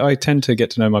 I tend to get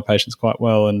to know my patients quite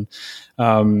well, and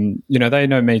they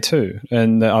know me too,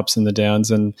 and the ups and the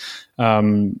downs. And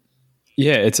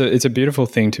it's a beautiful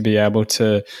thing to be able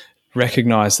to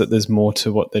recognize that there's more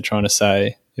to what they're trying to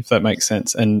say, if that makes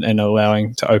sense, and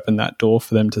allowing to open that door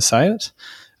for them to say it,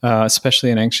 especially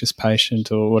an anxious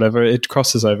patient or whatever. It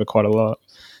crosses over quite a lot.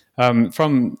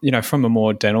 From a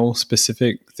more dental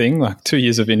specific thing, like 2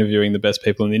 years of interviewing the best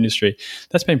people in the industry,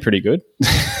 that's been pretty good,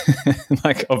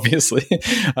 like, obviously.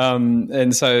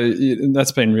 And so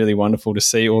that's been really wonderful to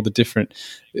see all the different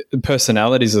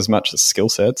personalities as much as skill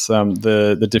sets,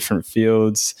 the different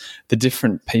fields, the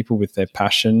different people with their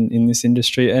passion in this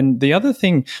industry. And the other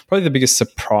thing, probably the biggest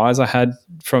surprise I had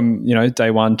from,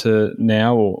 day one to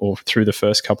now, or through the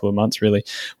first couple of months really,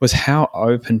 was how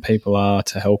open people are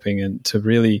to helping and to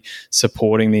really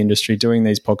supporting the industry, doing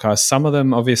these podcasts. Some of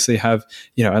them obviously have,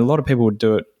 a lot of people would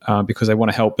do it because they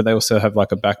want to help, but they also have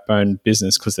like a backbone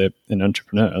business because they're an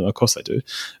entrepreneur. Of course they do.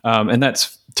 And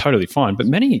that's totally fine. But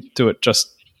many do it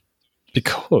just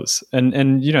because,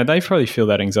 and they probably feel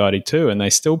that anxiety too, and they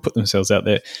still put themselves out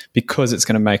there because it's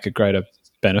going to make a greater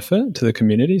benefit to the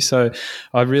community. So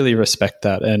I really respect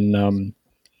that, and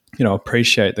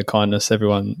appreciate the kindness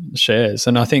everyone shares.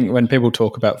 And I think when people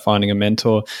talk about finding a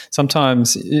mentor,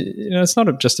 sometimes it's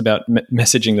not just about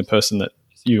messaging the person that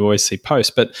you always see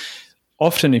post, but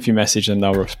often if you message them,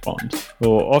 they'll respond.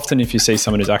 Or often if you see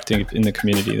someone who's acting in the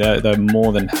community, they're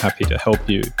more than happy to help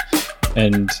you.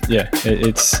 And yeah,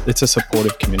 it's a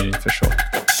supportive community for sure.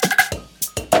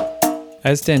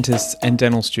 As dentists and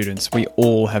dental students, we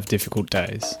all have difficult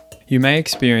days. You may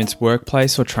experience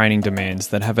workplace or training demands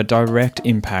that have a direct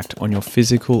impact on your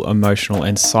physical, emotional,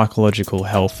 and psychological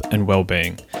health and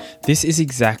well-being. This is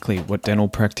exactly what dental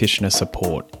practitioner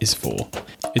support is for.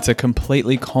 It's a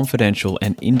completely confidential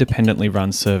and independently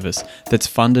run service that's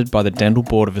funded by the Dental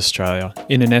Board of Australia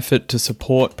in an effort to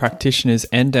support practitioners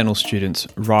and dental students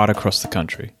right across the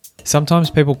country. Sometimes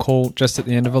people call just at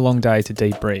the end of a long day to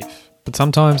debrief, but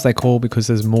sometimes they call because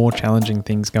there's more challenging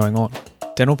things going on.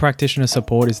 Dental practitioner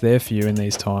support is there for you in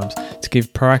these times to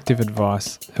give proactive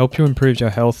advice, help you improve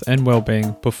your health and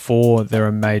well-being before there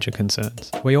are major concerns.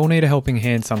 We all need a helping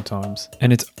hand sometimes,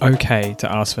 and it's okay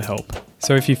to ask for help.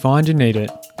 So if you find you need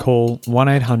it, call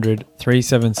 1800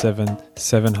 377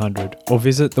 700 or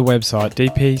visit the website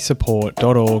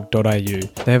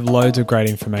dpsupport.org.au. They have loads of great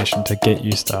information to get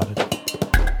you started.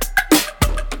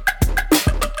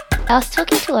 I was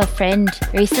talking to a friend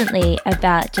recently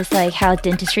about just like how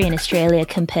dentistry in Australia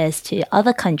compares to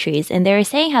other countries. And they were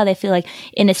saying how they feel like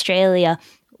in Australia,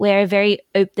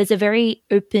 there's a very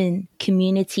open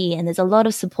community and there's a lot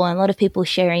of support and a lot of people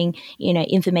sharing,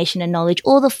 information and knowledge,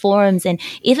 all the forums. And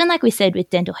even like we said with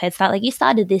Dental Head Start, like you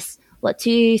started this,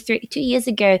 2 years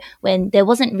ago when there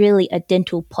wasn't really a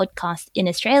dental podcast in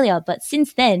Australia. But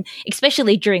since then,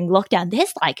 especially during lockdown,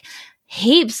 there's like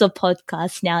heaps of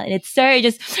podcasts now, and it's so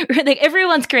just like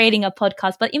everyone's creating a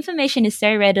podcast, but information is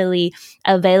so readily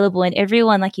available, and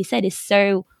everyone, like you said, is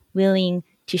so willing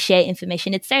to share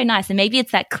information. It's so nice. And maybe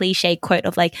it's that cliche quote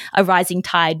of like a rising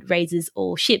tide raises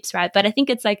all ships, right? But I think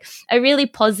it's like a really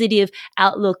positive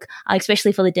outlook,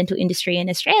 especially for the dental industry in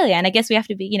Australia. And I guess we have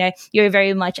to be, you're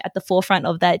very much at the forefront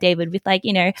of that, David, with like,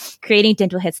 creating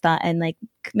Dental Head Start and like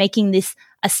making this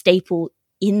a staple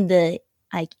in the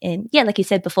like you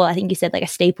said before, I think you said like a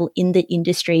staple in the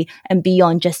industry and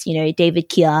beyond just, David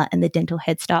Keir and the Dental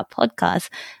Head Start podcast.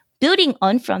 Building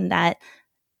on from that,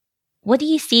 what do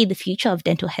you see the future of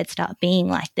Dental Head Start being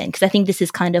like then? Because I think this is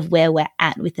kind of where we're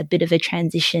at with a bit of a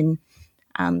transition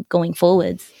going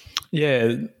forwards.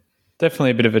 Yeah,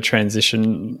 definitely a bit of a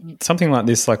transition. Something like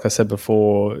this, like I said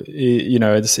before,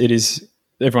 it is.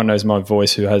 Everyone knows my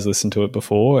voice who has listened to it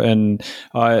before, and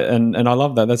I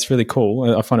love that. That's really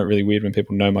cool. I find it really weird when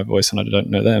people know my voice and I don't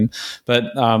know them, but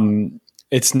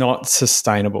it's not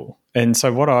sustainable. And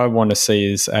so what I want to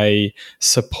see is a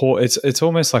support. It's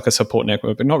almost like a support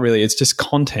network, but not really. It's just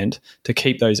content to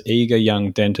keep those eager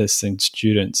young dentists and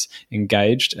students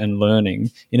engaged and learning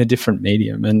in a different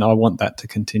medium. And I want that to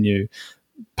continue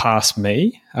past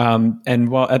me. And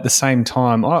while at the same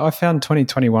time, I found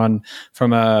 2021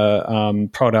 from a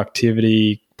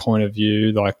productivity point of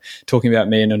view, like talking about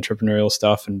me and entrepreneurial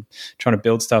stuff and trying to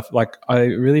build stuff, like I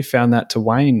really found that to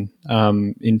wane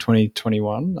in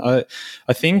 2021. I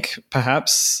think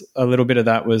perhaps a little bit of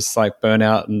that was like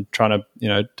burnout and trying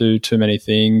to, do too many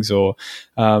things or,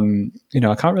 I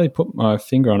can't really put my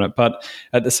finger on it. But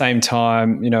at the same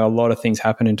time, a lot of things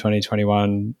happened in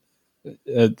 2021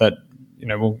 that,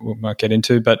 we might get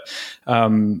into, but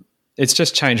it's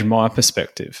just changed my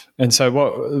perspective. And so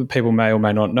what people may or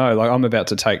may not know, like I'm about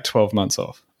to take 12 months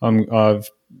off. I've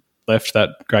left that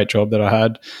great job that I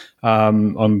had.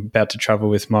 I'm about to travel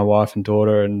with my wife and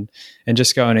daughter and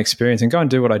just go and experience and go and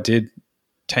do what I did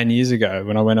 10 years ago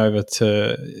when I went over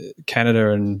to Canada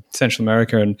and Central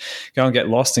America and go and get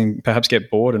lost and perhaps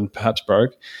get bored and perhaps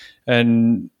broke.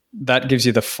 And that gives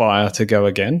you the fire to go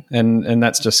again. And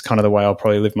that's just kind of the way I'll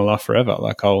probably live my life forever.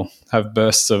 Like I'll have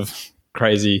bursts of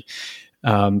crazy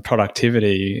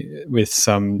productivity with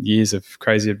some years of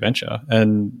crazy adventure.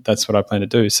 And that's what I plan to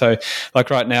do. So like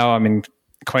right now I'm in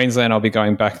Queensland. I'll be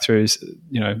going back through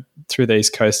the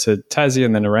East Coast to Tassie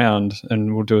and then around,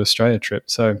 and we'll do an Australia trip.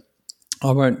 So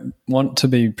I won't want to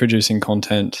be producing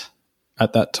content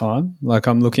at that time. Like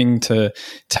I'm looking to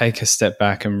take a step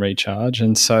back and recharge.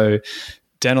 And so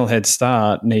Dental Head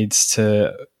Start needs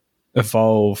to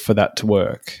evolve for that to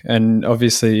work. And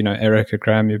obviously, Erica,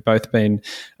 Graham, you've both been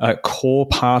a core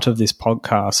part of this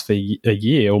podcast for a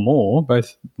year or more,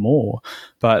 both more.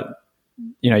 But,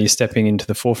 you're stepping into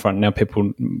the forefront. Now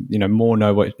people, more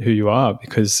know who you are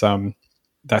because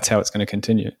that's how it's going to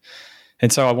continue.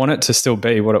 And so I want it to still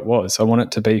be what it was. I want it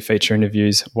to be feature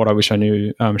interviews, what I wish I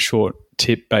knew, short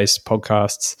tip-based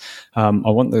podcasts. I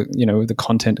want the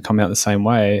content to come out the same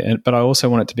way, but I also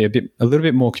want it to be a little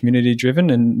bit more community-driven.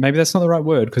 And maybe that's not the right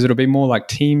word because it'll be more like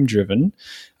team-driven.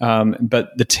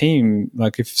 But the team,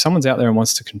 like if someone's out there and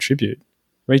wants to contribute,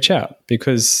 reach out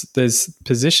because there's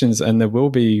positions and there will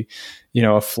be,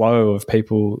 a flow of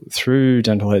people through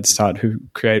Dental Head Start who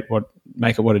create what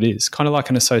make it what it is. Kind of like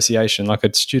an association, like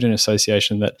a student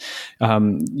association that,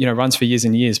 runs for years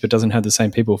and years, but doesn't have the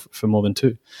same people for more than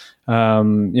two.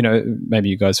 Maybe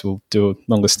you guys will do a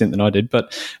longer stint than I did,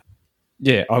 but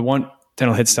yeah, I want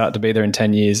Dental Head Start to be there in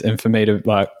 10 years and for me to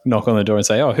like knock on the door and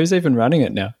say, oh, who's even running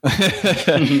it now?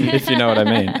 If you know what I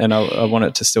mean. And I want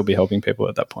it to still be helping people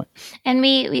at that point. And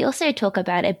we also talk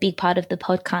about a big part of the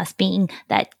podcast being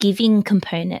that giving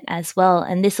component as well.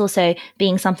 And this also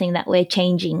being something that we're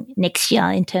changing next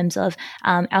year in terms of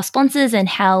our sponsors and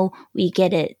how we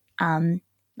get it,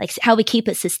 like how we keep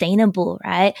it sustainable,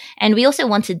 right? And we also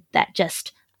wanted that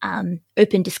just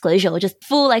open disclosure or just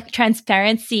full like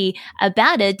transparency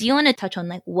about it. Do you want to touch on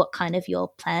like what kind of your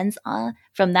plans are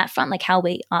from that front, like how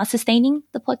we are sustaining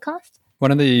the podcast? One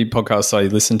of the podcasts I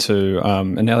listen to,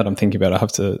 and now that I'm thinking about it, I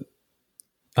have to,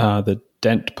 the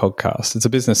Dent podcast. It's a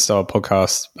business style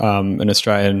podcast. An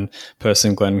Australian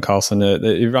person, Glenn Carlson,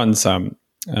 he runs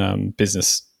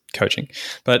business coaching,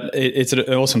 but it's an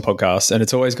awesome podcast, and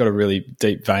it's always got a really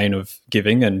deep vein of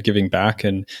giving and giving back,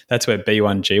 and that's where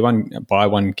B1G1, buy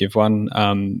one give one,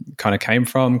 kind of came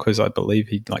from, because I believe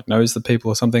he like knows the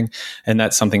people or something, and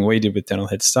that's something we did with Dental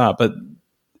Head Start. But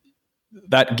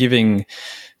that giving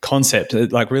concept,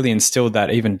 it like really instilled that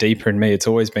even deeper in me. It's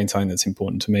always been something that's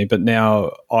important to me, but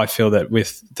now I feel that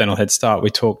with Dental Head Start, we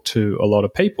talk to a lot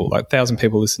of people, like 1,000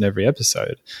 people listen to every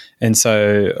episode, and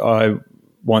so I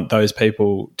want those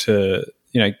people to,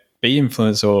 be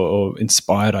influenced or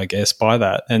inspired, I guess, by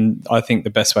that. And I think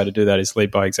the best way to do that is lead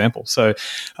by example. So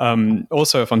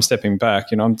also, if I'm stepping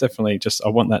back, I'm definitely I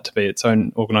want that to be its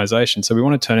own organization. So we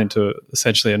want to turn into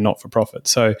essentially a not-for-profit.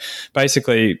 So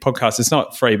basically, podcast, it's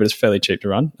not free, but it's fairly cheap to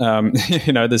run.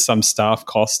 There's some staff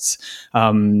costs,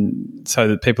 so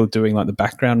that people are doing like the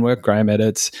background work. Graham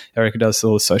edits, Erica does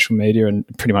all the social media and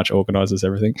pretty much organizes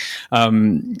everything.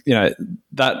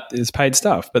 That is paid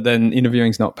stuff, but then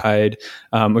interviewing's not paid.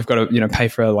 We've got to pay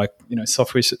for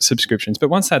software subscriptions, but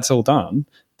once that's all done,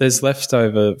 there's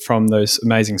leftover from those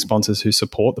amazing sponsors who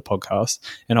support the podcast,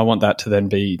 and I want that to then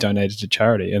be donated to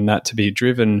charity, and that to be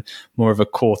driven more of a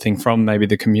core thing from maybe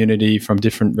the community, from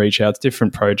different reach outs,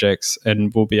 different projects,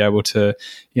 and we'll be able to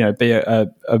be a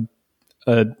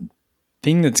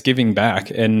thing that's giving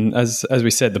back. And as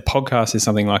we said, the podcast is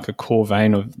something like a core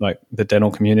vein of like the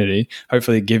dental community.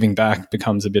 Hopefully giving back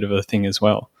becomes a bit of a thing as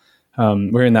well.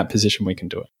 We're in that position, we can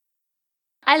do it.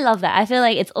 I love that. I feel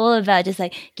like it's all about just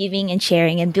like giving and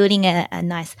sharing and building a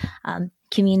nice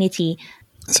community.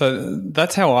 So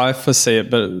that's how I foresee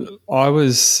it. But I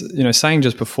was, saying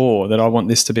just before that I want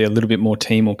this to be a little bit more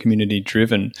team or community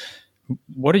driven.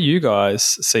 What do you guys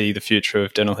see the future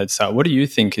of Dental Head Start? What do you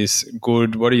think is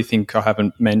good? What do you think I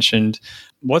haven't mentioned?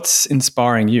 What's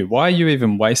inspiring you? Why are you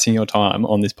even wasting your time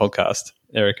on this podcast,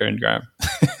 Erica and Graham?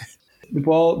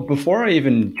 Well, before I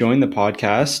even joined the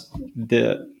podcast,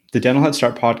 the Dental Head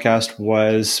Start podcast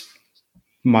was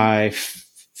my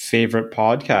favorite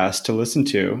podcast to listen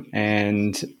to.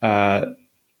 And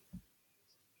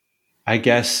I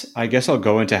guess I'll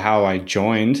go into how I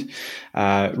joined.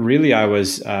 Really, I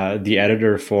was the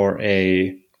editor for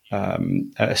a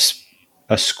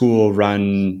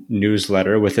school-run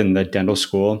newsletter within the dental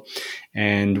school,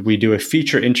 and we do a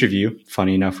feature interview.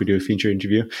 Funny enough, we do a feature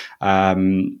interview.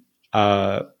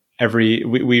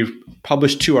 We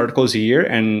publish 2 articles a year,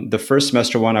 and the first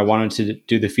semester one, I wanted to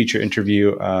do the feature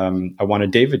interview. I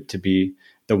wanted David to be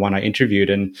the one I interviewed,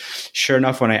 and sure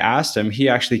enough, when I asked him, he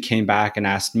actually came back and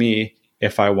asked me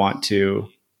if I want to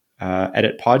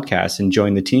edit podcasts and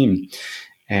join the team,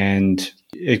 and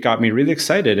it got me really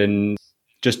excited and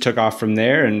just took off from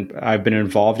there. And I've been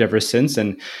involved ever since,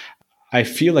 and I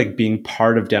feel like being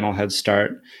part of Dental Head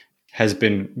Start has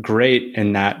been great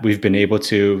in that we've been able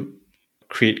to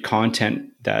create content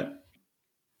that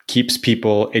keeps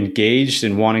people engaged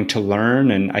and wanting to learn.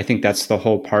 And I think that's the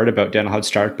whole part about Dental Head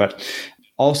Start, but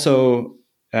also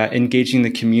engaging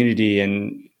the community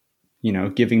and,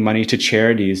 giving money to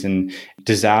charities and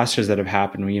disasters that have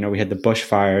happened. We had the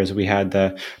bushfires, we had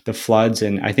the floods,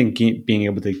 and I think being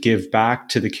able to give back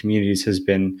to the communities has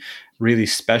been really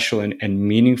special and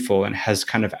meaningful, and has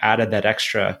kind of added that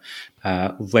extra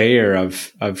layer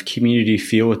of community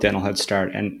feel with Dental Head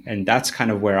Start. And that's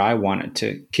kind of where I want it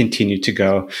to continue to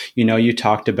go. You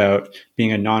talked about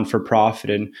being a non-for-profit,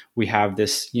 and we have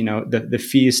this, the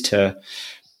fees to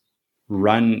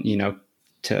run,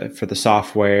 for the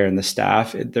software and the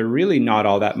staff, they're really not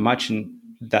all that much. And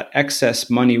that excess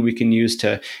money we can use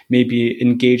to maybe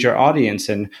engage our audience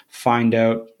and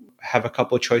have a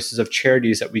couple of choices of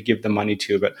charities that we give the money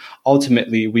to. But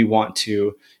ultimately, we want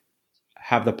to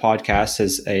have the podcast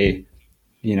as a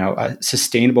a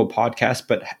sustainable podcast,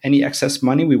 but any excess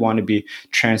money, we want to be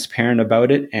transparent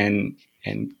about it and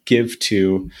give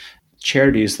to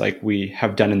charities like we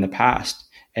have done in the past,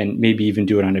 and maybe even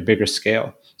do it on a bigger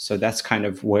scale. So that's kind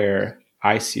of where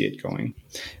I see it going.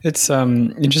 It's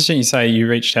interesting you say you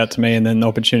reached out to me and then the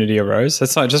opportunity arose.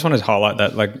 I just wanted to highlight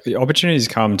that, like, the opportunities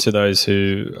come to those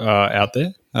who are out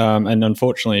there. And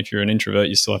unfortunately, if you're an introvert,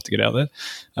 you still have to get out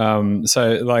there.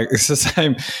 So like, it's the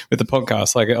same with the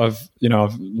podcast. Like a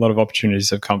lot of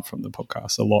opportunities have come from the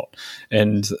podcast, a lot,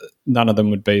 and none of them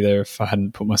would be there if I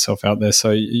hadn't put myself out there.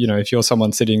 So, if you're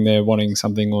someone sitting there wanting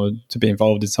something or to be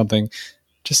involved in something,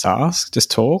 just ask, just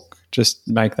talk, just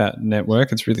make that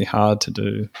network. It's really hard to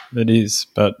do. It is,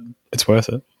 but it's worth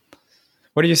it.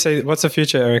 What do you see? What's the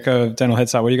future, Erica, of Dental Head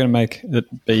Start? What are you going to make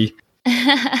it be?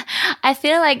 I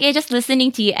feel like, just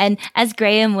listening to you, and as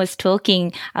Graham was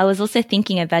talking, I was also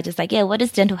thinking about just like, what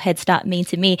does Dental Head Start mean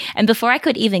to me? And before I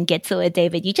could even get to it,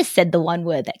 David, you just said the one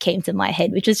word that came to my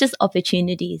head, which was just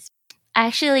opportunities. I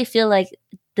actually feel like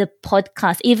the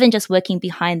podcast, even just working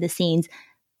behind the scenes,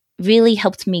 really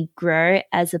helped me grow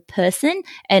as a person,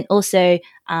 and also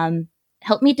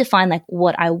helped me define like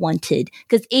what I wanted.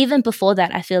 Because even before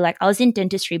that, I feel like I was in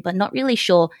dentistry, but not really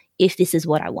sure if this is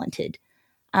what I wanted.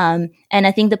 And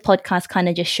I think the podcast kind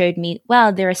of just showed me, wow,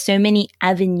 there are so many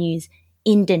avenues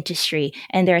in dentistry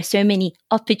and there are so many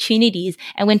opportunities.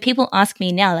 And when people ask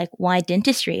me now, like, why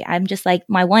dentistry? I'm just like,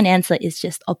 my one answer is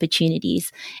just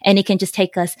opportunities. And it can just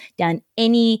take us down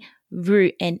any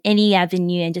route and any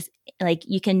avenue, and just like,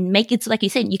 you can make it, like you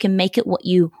said, you can make it what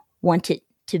you want it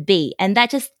to be. And that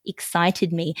just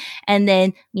excited me. And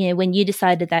then, when you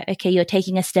decided that, okay, you're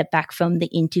taking a step back from the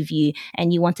interview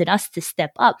and you wanted us to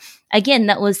step up, again,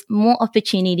 that was more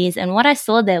opportunities. And what I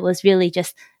saw there was really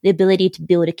just the ability to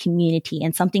build a community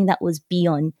and something that was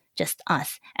beyond just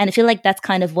us. And I feel like that's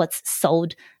kind of what's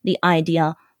sold the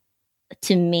idea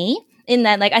to me. In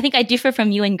that, like, I think I differ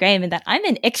from you and Graham in that I'm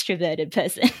an extroverted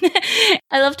person.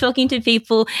 I love talking to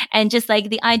people, and just like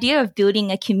the idea of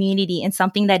building a community and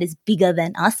something that is bigger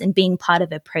than us and being part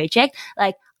of a project,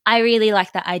 like, I really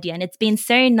like that idea. And it's been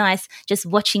so nice just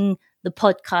watching the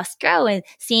podcast grow and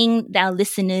seeing our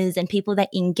listeners and people that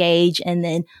engage, and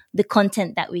then the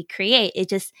content that we create.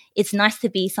 It's nice to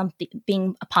be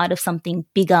being a part of something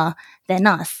bigger than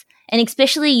us. And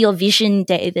especially your vision,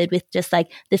 David, with just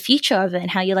like the future of it, and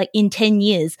how you're like, in 10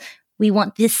 years, we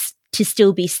want this to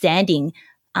still be standing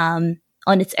on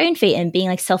its own feet and being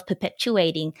like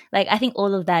self-perpetuating. Like, I think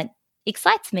all of that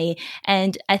excites me.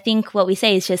 And I think what we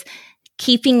say is just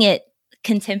keeping it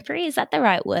contemporary. Is that the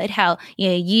right word? How,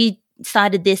 you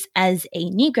started this as a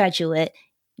new graduate,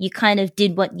 you kind of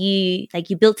did what you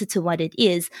built it to what it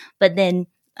is, but then,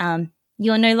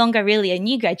 you're no longer really a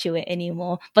new graduate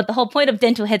anymore. But the whole point of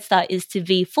Dental Head Start is to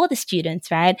be for the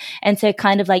students, right? And so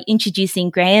kind of like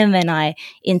introducing Graham and I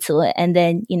into it. And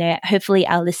then, hopefully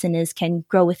our listeners can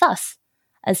grow with us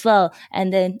as well.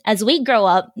 And then as we grow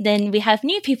up, then we have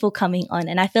new people coming on.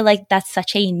 And I feel like that's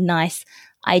such a nice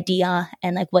idea,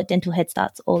 and like what Dental Head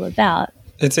Start's all about.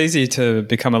 It's easy to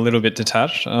become a little bit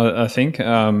detached, I think.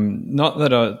 Not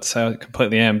that I'd say I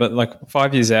completely am, but like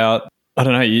 5 years out, I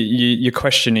don't know, you're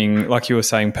questioning, like you were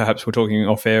saying, perhaps we're talking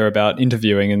off air about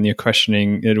interviewing, and you're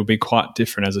questioning it'll be quite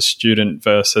different as a student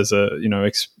versus a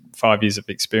 5 years of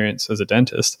experience as a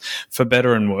dentist, for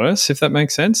better and worse, if that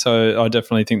makes sense. So I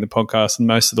definitely think the podcast and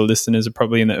most of the listeners are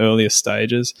probably in the earliest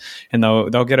stages, and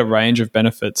they'll get a range of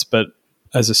benefits. But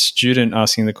as a student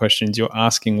asking the questions, you're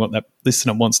asking what that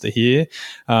listener wants to hear.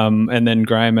 And then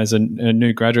Graham, as a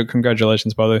new graduate,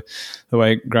 congratulations, by the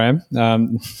way, Graham,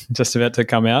 just about to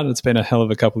come out. It's been a hell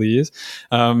of a couple of years.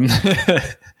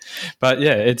 But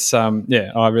yeah, it's, I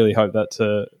really hope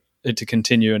that it to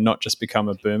continue and not just become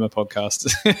a boomer podcast.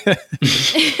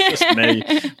 Just me,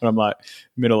 when I'm like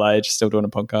middle-aged, still doing a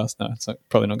podcast. No, it's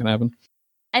probably not going to happen.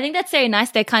 I think that's very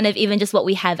nice. They're kind of even just what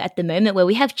we have at the moment, where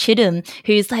we have Chidam,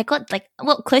 who's got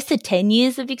close to 10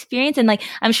 years of experience. And like,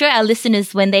 I'm sure our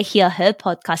listeners, when they hear her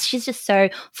podcast, she's just so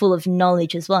full of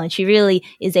knowledge as well. And she really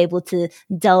is able to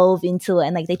delve into it.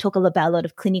 And like, they talk about a lot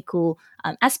of clinical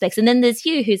aspects. And then there's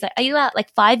you, who's like, are you out like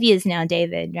 5 years now,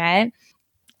 David, right?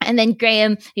 And then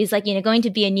Graham, who's like, going to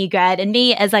be a new grad, and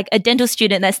me as like a dental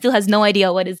student that still has no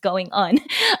idea what is going on.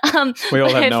 We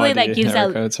all have no idea,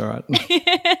 Erica, it's all right.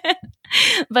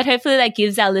 But hopefully that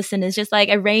gives our listeners just like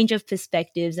a range of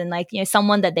perspectives, and like,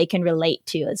 someone that they can relate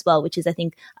to as well, which is, I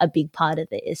think, a big part of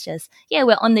it. It's just,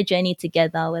 we're on the journey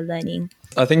together, we're learning.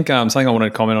 I think something I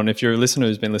wanted to comment on, if you're a listener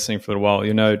who's been listening for a while,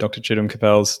 Dr. Chidam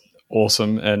Capel's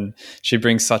awesome, and she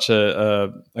brings such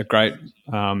a great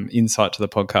insight to the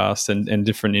podcast and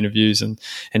different interviews, and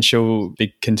she'll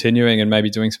be continuing and maybe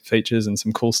doing some features and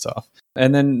some cool stuff.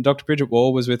 And then Dr. Bridget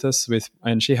Wall was with us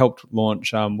and she helped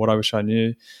launch What I Wish I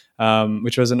Knew,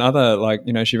 which was another, like,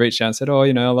 she reached out and said, oh,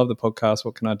 I love the podcast,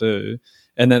 what can I do?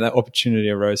 And then that opportunity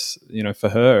arose, for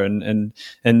her, and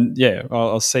yeah,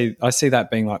 I see that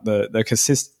being like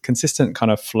the consistent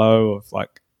kind of flow of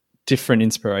like different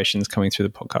inspirations coming through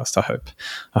the podcast.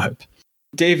 I hope.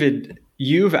 David,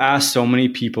 you've asked so many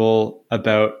people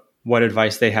about what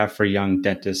advice they have for young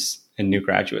dentists and new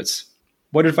graduates.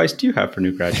 What advice do you have for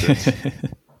new graduates?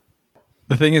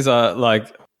 The thing is,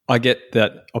 I get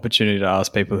that opportunity to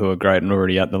ask people who are great and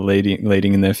already at the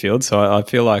leading in their field. So I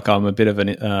feel like I'm a bit of an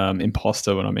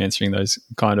imposter when I'm answering those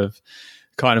kind of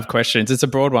questions. It's a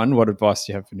broad one. What advice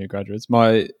do you have for new graduates?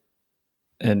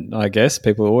 And I guess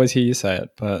people always hear you say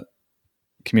it, but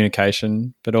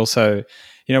communication, but also,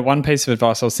 one piece of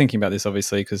advice, I was thinking about this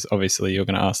obviously, because obviously you're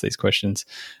going to ask these questions.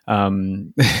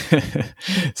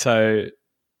 So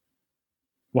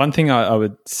one thing I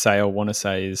would say or want to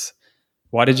say is,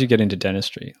 why did you get into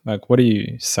dentistry? Like, what do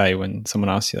you say when someone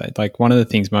asks you that? Like, one of the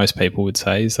things most people would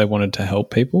say is they wanted to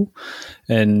help people.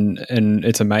 And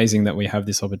it's amazing that we have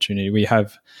this opportunity. We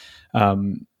have a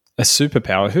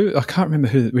superpower. I can't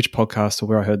remember which podcast or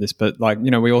where I heard this, but like,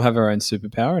 we all have our own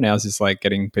superpower, and ours is like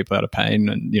getting people out of pain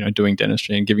and, doing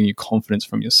dentistry and giving you confidence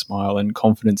from your smile and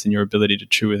confidence in your ability to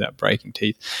chew without breaking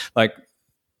teeth. Like,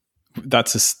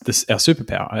 that's our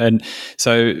superpower. And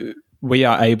so we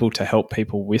are able to help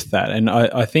people with that. And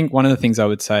I think one of the things I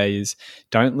would say is,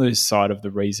 don't lose sight of the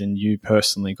reason you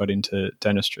personally got into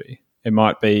dentistry. It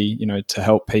might be, to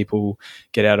help people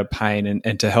get out of pain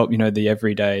and to help, the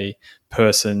everyday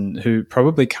person who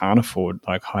probably can't afford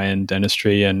like high-end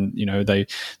dentistry, and,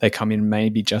 they come in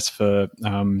maybe just for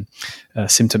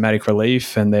symptomatic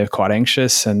relief, and they're quite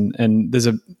anxious. And there's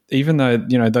even though,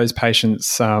 those patients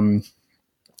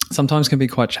sometimes can be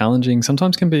quite challenging,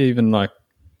 sometimes can be even like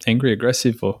angry,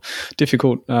 aggressive, or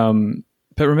difficult.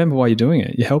 But remember why you're doing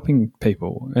it. You're helping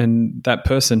people. And that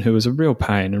person who was a real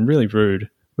pain and really rude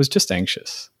was just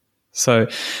anxious. So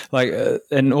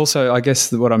and also, I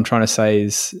guess what I'm trying to say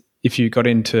is, if you got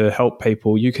in to help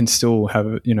people, you can still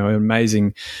have,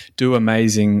 amazing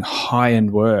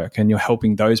high-end work, and you're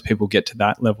helping those people get to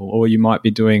that level. Or you might be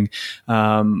doing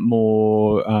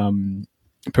more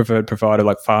preferred provider,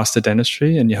 like faster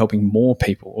dentistry, and you're helping more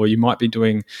people. Or you might be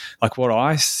doing like what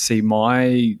I see,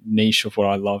 my niche of what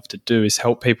I love to do is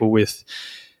help people with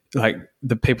like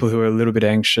the people who are a little bit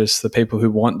anxious, the people who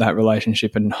want that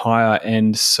relationship and higher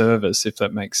end service, if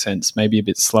that makes sense, maybe a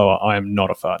bit slower. I am not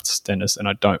a fast dentist, and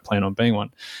I don't plan on being one.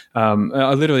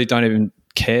 I literally don't even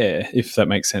care, if that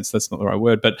makes sense. That's not the right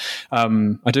word, but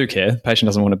I do care. The patient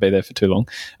doesn't want to be there for too long,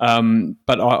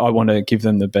 but I want to give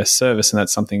them the best service,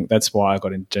 and that's why I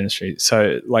got into dentistry.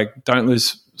 So like, don't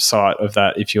lose sight of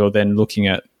that if you're then looking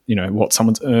at what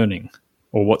someone's earning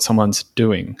or what someone's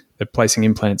doing. They're placing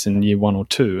implants in year 1 or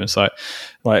 2. It's like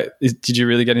did you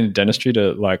really get into dentistry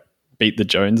to like beat the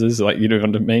Joneses? Like, you know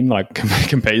what I mean? Like,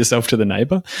 compare yourself to the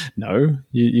neighbor? No,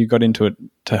 you got into it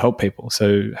to help people.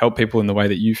 So help people in the way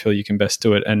that you feel you can best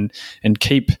do it, and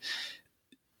keep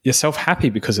yourself happy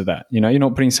because of that. You're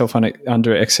not putting yourself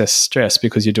under excess stress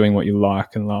because you're doing what you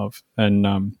like and love, and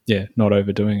not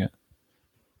overdoing it.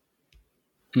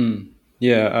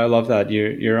 Yeah, I love that.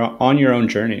 You're on your own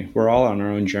journey. We're all on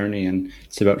our own journey, and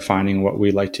it's about finding what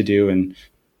we like to do and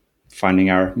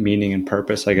finding our meaning and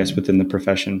purpose, I guess, within the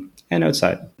profession and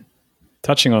outside.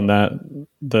 Touching on that,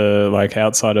 the like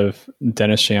outside of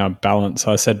dentistry, our balance,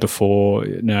 I said before,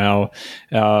 now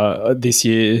this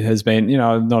year has been,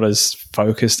 not as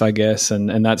focused, I guess,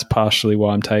 and that's partially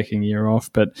why I'm taking a year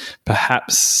off. But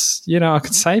perhaps, I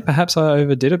could say perhaps I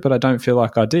overdid it, but I don't feel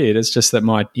like I did. It's just that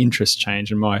my interests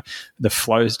changed and the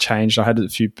flows changed. I had a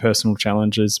few personal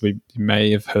challenges. You may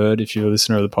have heard, if you're a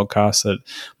listener of the podcast, that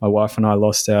my wife and I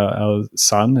lost our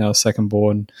son, our second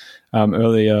born,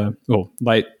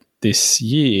 late this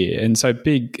year. And so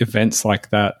big events like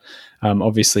that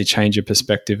obviously change your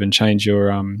perspective and change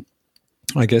your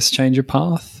change your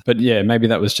path. But yeah, maybe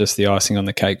that was just the icing on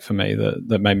the cake for me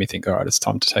that made me think, all right, it's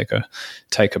time to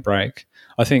take a break.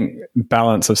 I think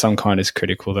balance of some kind is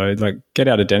critical though. Like, get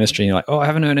out of dentistry and you're like, oh, I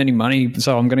haven't earned any money,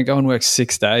 so I'm going to go and work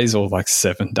 6 days or like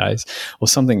 7 days or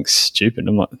something stupid.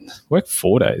 I'm like, work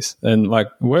 4 days and like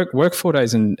work 4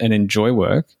 days and enjoy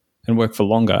work. And work for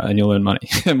longer, and you'll earn money,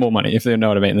 more money, if you know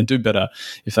what I mean, and do better,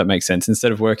 if that makes sense.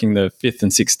 Instead of working the 5th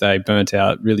and 6th day, burnt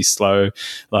out, really slow,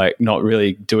 like not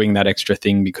really doing that extra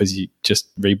thing because you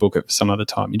just rebook it for some other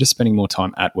time. You're just spending more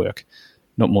time at work,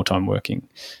 not more time working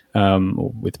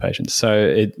with patients.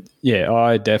 So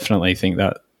I definitely think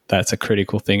that that's a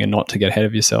critical thing, and not to get ahead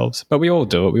of yourselves. But we all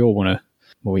do it. We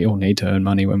all need to earn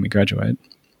money when we graduate.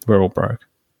 We're all broke.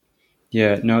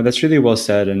 Yeah, no, that's really well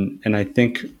said. And I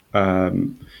think, I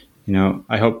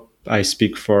hope I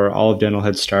speak for all of Dental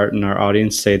Head Start and our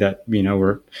audience, say that,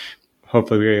 we're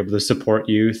able to support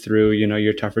you through,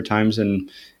 your tougher times,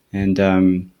 and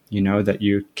that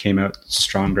you came out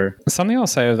stronger. Something I'll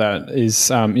say of that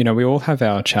is, we all have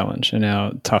our challenge and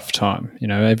our tough time.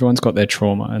 Everyone's got their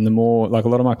trauma, and the more, like, a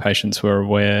lot of my patients were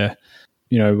aware,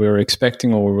 we were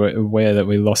expecting or were aware that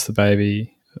we lost the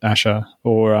baby, Asha,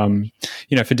 or,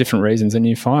 for different reasons. And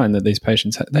you find that these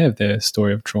patients, they have their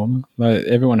story of trauma. Like,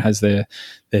 everyone has their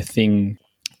thing,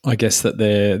 I guess, that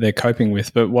they're coping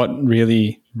with. But what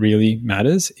really, really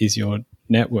matters is your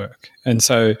network. And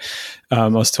so I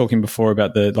was talking before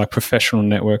about the professional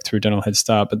network through Dental Head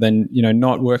Start, but then,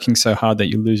 not working so hard that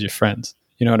you lose your friends.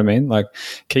 You know what I mean? Like,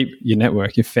 keep your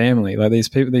network, your family, like these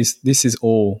people, this is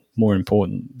all more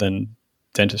important than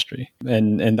dentistry.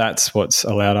 And that's what's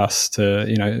allowed us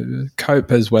to,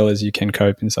 cope as well as you can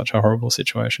cope in such a horrible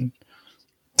situation.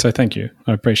 So thank you.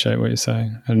 I appreciate what you're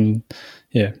saying. And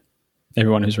yeah,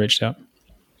 everyone who's reached out.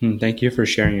 Thank you for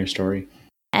sharing your story.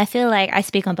 I feel like I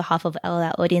speak on behalf of all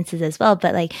our audiences as well,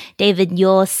 but like, David,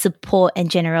 your support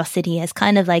and generosity has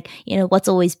kind of what's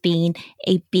always been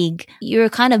you're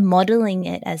kind of modeling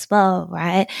it as well,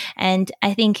 right? And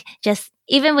I think just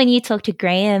even when you talk to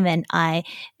Graham and I,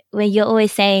 where you're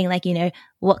always saying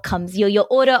what comes, your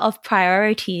order of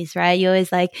priorities, right? You're always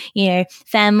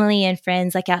family and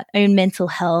friends, our own mental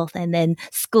health, and then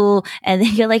school, and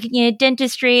then you're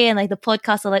dentistry, and the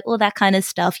podcast, or all that kind of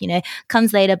stuff,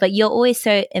 comes later. But you're always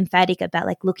so emphatic about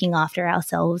looking after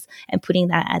ourselves and putting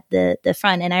that at the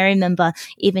front. And I remember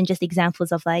even just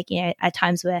examples of at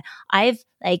times where I've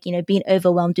being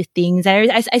overwhelmed with things.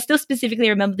 I still specifically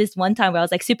remember this one time where I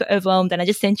was super overwhelmed, and I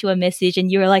just sent you a message,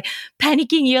 and you were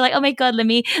panicking. You're oh my God, let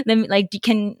me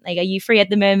are you free at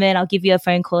the moment? I'll give you a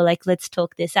phone call. Let's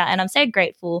talk this out. And I'm so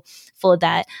grateful for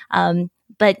that.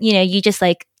 But you just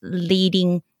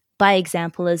leading by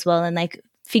example as well, and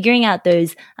figuring out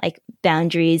those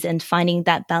boundaries and finding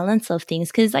that balance of things.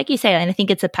 Because like you say, and I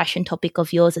think it's a passion topic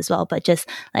of yours as well, but just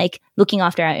looking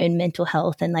after our own mental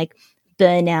health and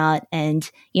burnout, and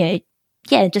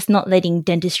just not letting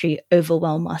dentistry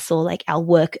overwhelm us, or our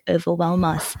work overwhelm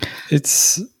us.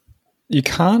 You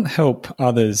can't help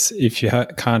others if you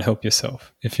can't help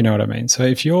yourself, if you know what I mean. So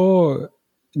if you're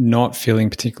not feeling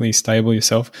particularly stable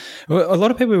yourself, a lot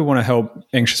of people who want to help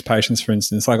anxious patients, for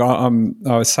instance, I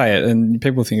would say it, and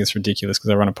people think it's ridiculous because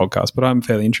I run a podcast, but I'm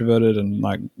fairly introverted and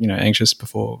anxious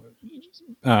before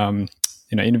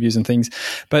interviews and things.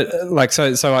 But so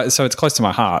it's close to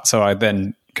my heart. So I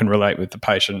then can relate with the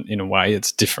patient in a way.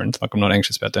 It's different. I'm not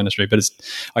anxious about dentistry, but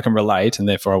I can relate, and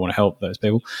therefore I want to help those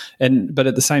people. But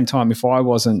at the same time, if I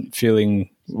wasn't feeling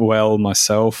well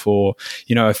myself, or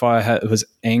if I was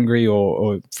angry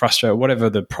or frustrated, whatever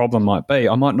the problem might be,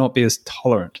 I might not be as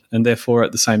tolerant, and therefore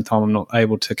at the same time I'm not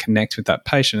able to connect with that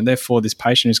patient, and therefore this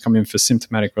patient who's come in for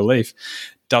symptomatic relief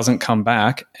doesn't come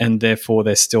back, and therefore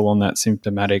they're still on that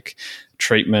symptomatic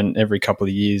treatment every couple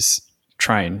of years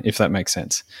train, if that makes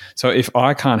sense. So if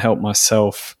I can't help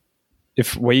myself,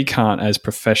 if we can't as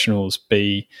professionals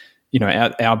be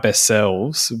our best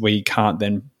selves, we can't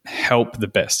then help the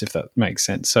best, if that makes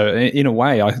sense. So in a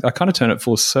way, I kind of turn it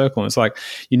full circle. It's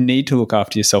you need to look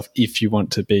after yourself if you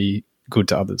want to be good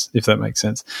to others, if that makes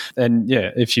sense. And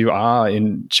yeah, if you are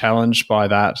challenged by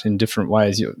that in different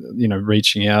ways, you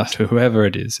reaching out to whoever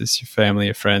it is, it's your family,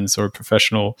 your friends, or a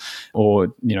professional, or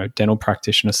dental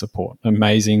practitioner support,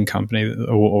 amazing company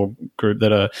or group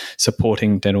that are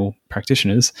supporting dental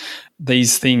practitioners.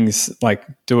 These things,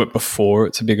 do it before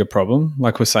it's a bigger problem.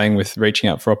 Like we're saying with reaching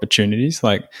out for opportunities,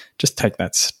 just take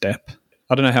that step.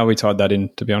 I don't know how we tied that in,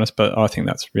 to be honest, but I think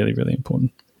that's really, really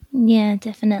important. Yeah,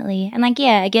 definitely. And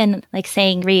again,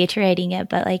 reiterating it,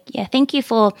 but thank you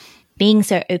for being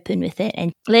so open with it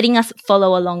and letting us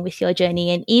follow along with your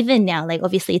journey. And even now,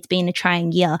 obviously it's been a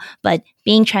trying year, but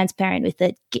being transparent with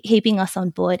it, keeping us on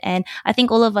board. And I think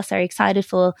all of us are excited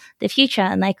for the future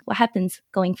and what happens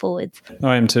going forward.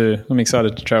 I am too. I'm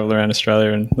excited to travel around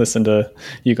Australia and listen to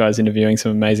you guys interviewing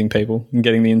some amazing people and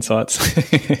getting the insights.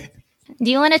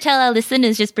 Do you want to tell our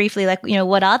listeners just briefly,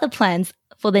 what are the plans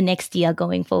for the next year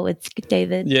going forward,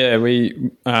 David? Yeah, we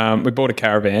bought a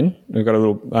caravan. We've got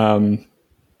a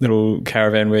little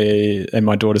caravan and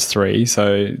my daughter's 3,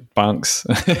 so bunks.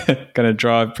 Going to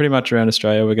drive pretty much around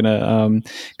Australia. We're going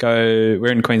to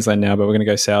we're in Queensland now, but we're going to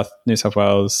go south, New South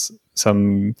Wales,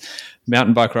 some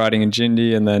mountain bike riding in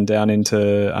Jindy, and then down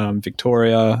into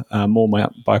Victoria, more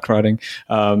mountain bike riding,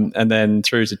 and then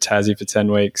through to Tassie for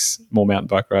 10 weeks, more mountain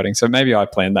bike riding. So maybe I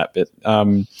planned that bit.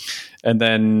 And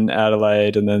then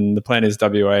Adelaide, and then the plan is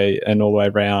WA and all the way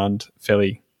around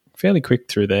fairly quick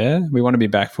through there. We want to be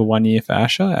back for 1 year for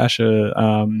Asher. Asher,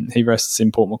 he rests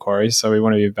in Port Macquarie, so we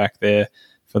want to be back there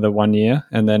for the 1 year,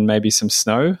 and then maybe some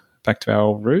snow back to our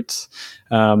old roots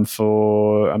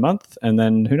for a month, and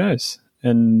then who knows?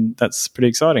 And that's pretty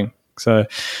exciting. So,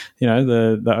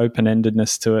 the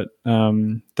open-endedness to it.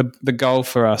 The goal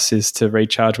for us is to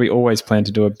recharge. We always plan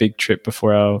to do a big trip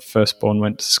before our firstborn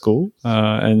went to school,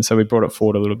 and so we brought it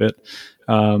forward a little bit,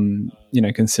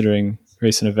 considering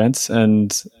recent events.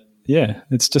 And yeah,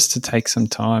 it's just to take some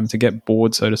time to get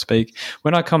bored, so to speak.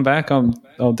 When I come back,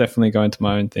 I'll definitely go into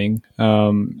my own thing.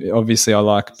 Obviously, I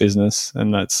like business,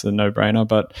 and that's a no-brainer.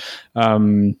 But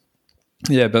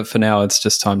but for now, it's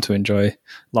just time to enjoy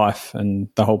life and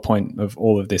the whole point of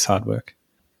all of this hard work.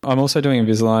 I'm also doing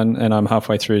Invisalign, and I'm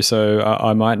halfway through, so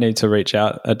I might need to reach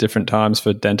out at different times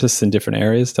for dentists in different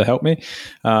areas to help me.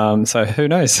 So who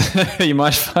knows? You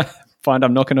might find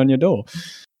I'm knocking on your door.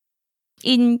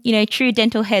 In true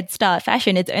dental head start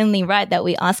fashion, it's only right that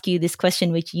we ask you this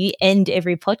question, which you end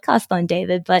every podcast on,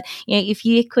 David. But if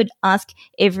you could ask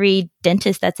every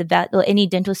dentist or any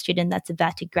dental student that's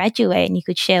about to graduate, and you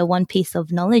could share one piece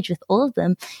of knowledge with all of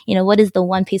them, what is the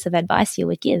one piece of advice you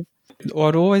would give? Well,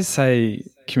 I'd always say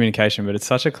communication, but it's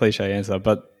such a cliche answer.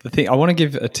 But the thing I want to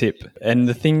give a tip, and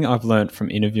the thing I've learned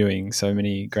from interviewing so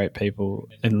many great people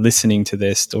and listening to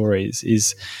their stories,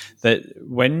 is that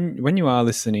when you are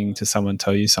listening to someone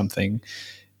tell you something,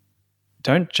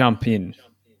 don't jump in,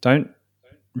 don't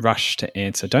rush to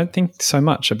answer, don't think so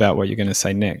much about what you're going to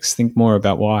say next. Think more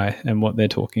about why and what they're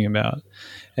talking about.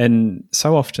 And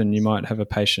so often you might have a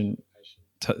patient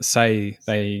say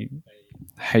they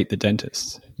hate the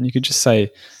dentist, and you could just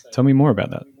say, tell me more about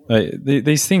that.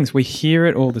 These things, we hear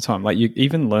it all the time. Like, you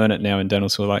even learn it now in dental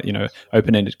school, like,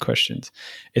 open-ended questions.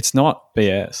 It's not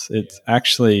BS. It's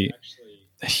actually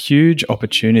a huge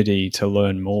opportunity to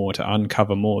learn more, to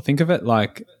uncover more. Think of it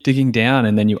like digging down,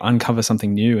 and then you uncover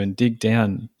something new, and dig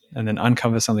down and then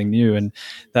uncover something new. And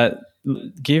that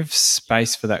gives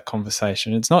space for that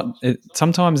conversation.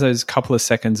 Sometimes those couple of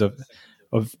seconds of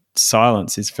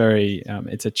silence is very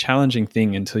it's a challenging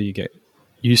thing until you get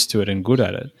used to it and good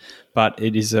at it, but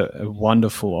it is a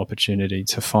wonderful opportunity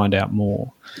to find out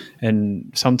more.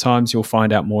 And sometimes you'll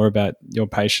find out more about your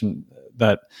patient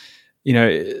that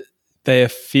they are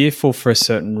fearful for a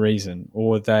certain reason,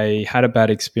 or they had a bad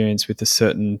experience with a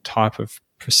certain type of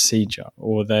procedure,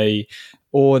 or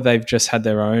they've just had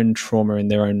their own trauma in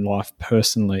their own life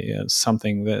personally.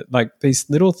 Something that, like, these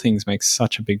little things make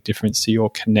such a big difference to your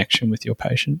connection with your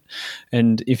patient.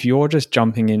 And if you're just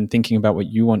jumping in thinking about what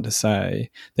you want to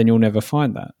say, then you'll never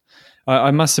find that.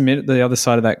 I must admit, the other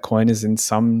side of that coin is, in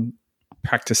some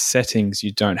practice settings,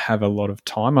 you don't have a lot of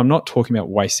time. I'm not talking about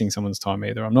wasting someone's time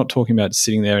either. I'm not talking about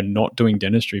sitting there and not doing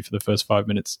dentistry for the first 5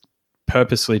 minutes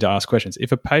purposely to ask questions.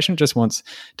 If a patient just wants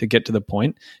to get to the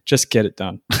point, just get it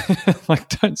done. Like,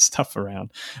 don't stuff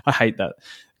around. I hate that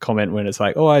comment when it's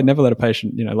like, oh, I never let a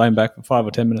patient, lay them back for 5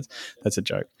 or 10 minutes. That's a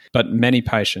joke. But many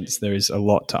patients, there is a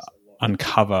lot to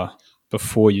uncover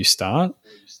before you start.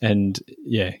 And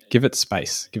yeah, give it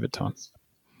space, give it time.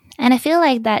 And I feel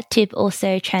like that tip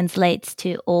also translates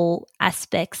to all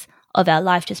aspects of our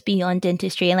life, just beyond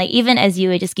dentistry. And like, even as you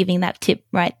were just giving that tip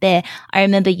right there, I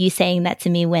remember you saying that to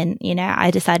me when,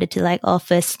 I decided to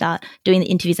first start doing the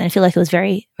interviews. And I feel like it was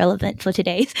very relevant for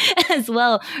today's as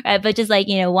well. Right? But just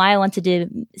why I wanted to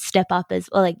step up as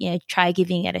well, try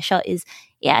giving it a shot is,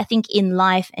 I think in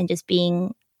life and just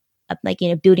being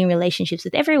building relationships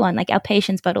with everyone, like our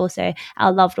patients, but also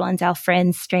our loved ones, our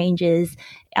friends, strangers,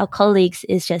 our colleagues,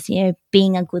 is just,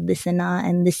 being a good listener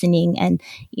and listening and,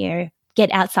 get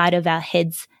outside of our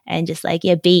heads and just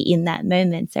be in that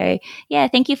moment. So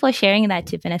thank you for sharing that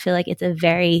tip. And I feel like it's a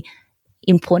very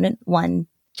important one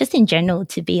just in general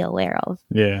to be aware of.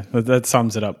 Yeah, that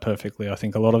sums it up perfectly. I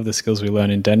think a lot of the skills we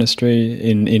learn in dentistry,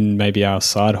 in maybe our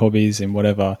side hobbies, in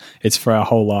whatever, it's for our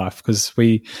whole life, because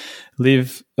we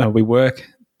work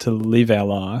to live our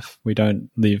life. We don't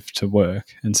live to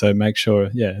work. And so make sure,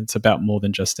 it's about more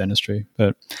than just dentistry.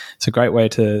 But it's a great way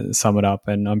to sum it up.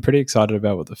 And I'm pretty excited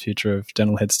about what the future of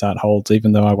Dental Head Start holds,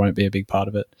 even though I won't be a big part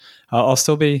of it. I'll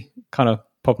still be kind of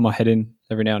popping my head in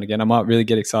every now and again. I might really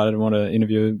get excited and want to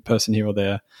interview a person here or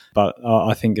there. But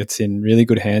I think it's in really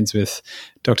good hands with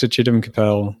Dr. Chidam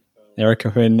Kapel,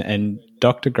 Erica Huynh, and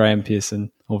Dr. Graham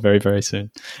Pearson, all very, very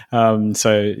soon.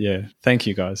 Thank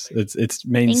you guys. It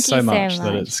means so much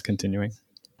that it's continuing.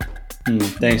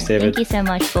 Thanks, David. Thank you so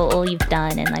much for all you've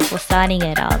done and like for starting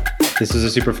it up. This is a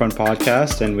super fun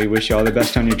podcast, and we wish you all the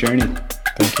best on your journey.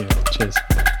 Thank you. Cheers.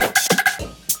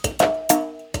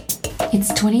 It's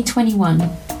 2021.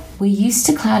 We're used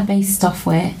to cloud-based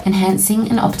software enhancing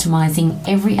and optimizing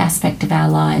every aspect of our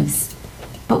lives.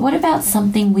 But what about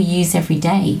something we use every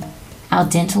day? Our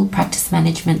dental practice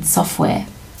management software.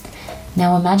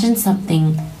 Now imagine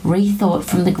something rethought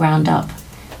from the ground up,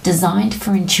 designed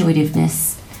for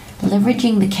intuitiveness,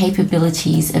 leveraging the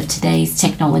capabilities of today's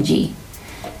technology.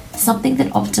 Something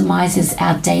that optimizes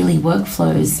our daily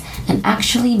workflows and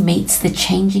actually meets the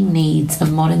changing needs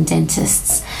of modern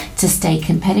dentists to stay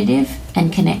competitive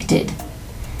and connected.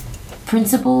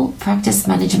 Principal practice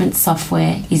management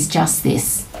software is just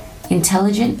this: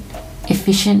 intelligent,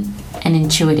 efficient, and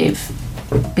intuitive.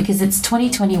 Because it's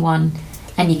 2021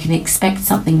 and you can expect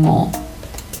something more.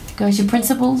 Go to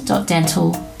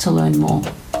principal.dental to learn more.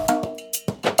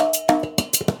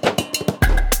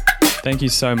 Thank you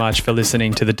so much for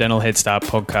listening to the Dental Head Start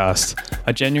podcast.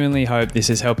 I genuinely hope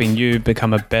this is helping you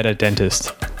become a better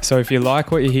dentist. So if you like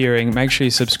what you're hearing, make sure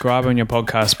you subscribe on your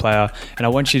podcast player, and I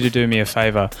want you to do me a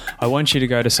favor. I want you to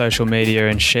go to social media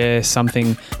and share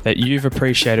something that you've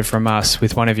appreciated from us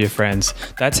with one of your friends.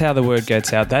 That's how the word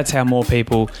gets out. That's how more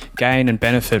people gain and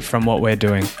benefit from what we're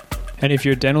doing. And if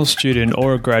you're a dental student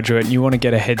or a graduate and you want to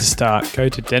get a head start, go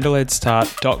to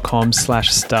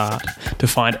dentalheadstart.com/start to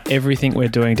find everything we're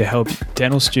doing to help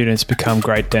dental students become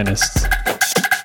great dentists.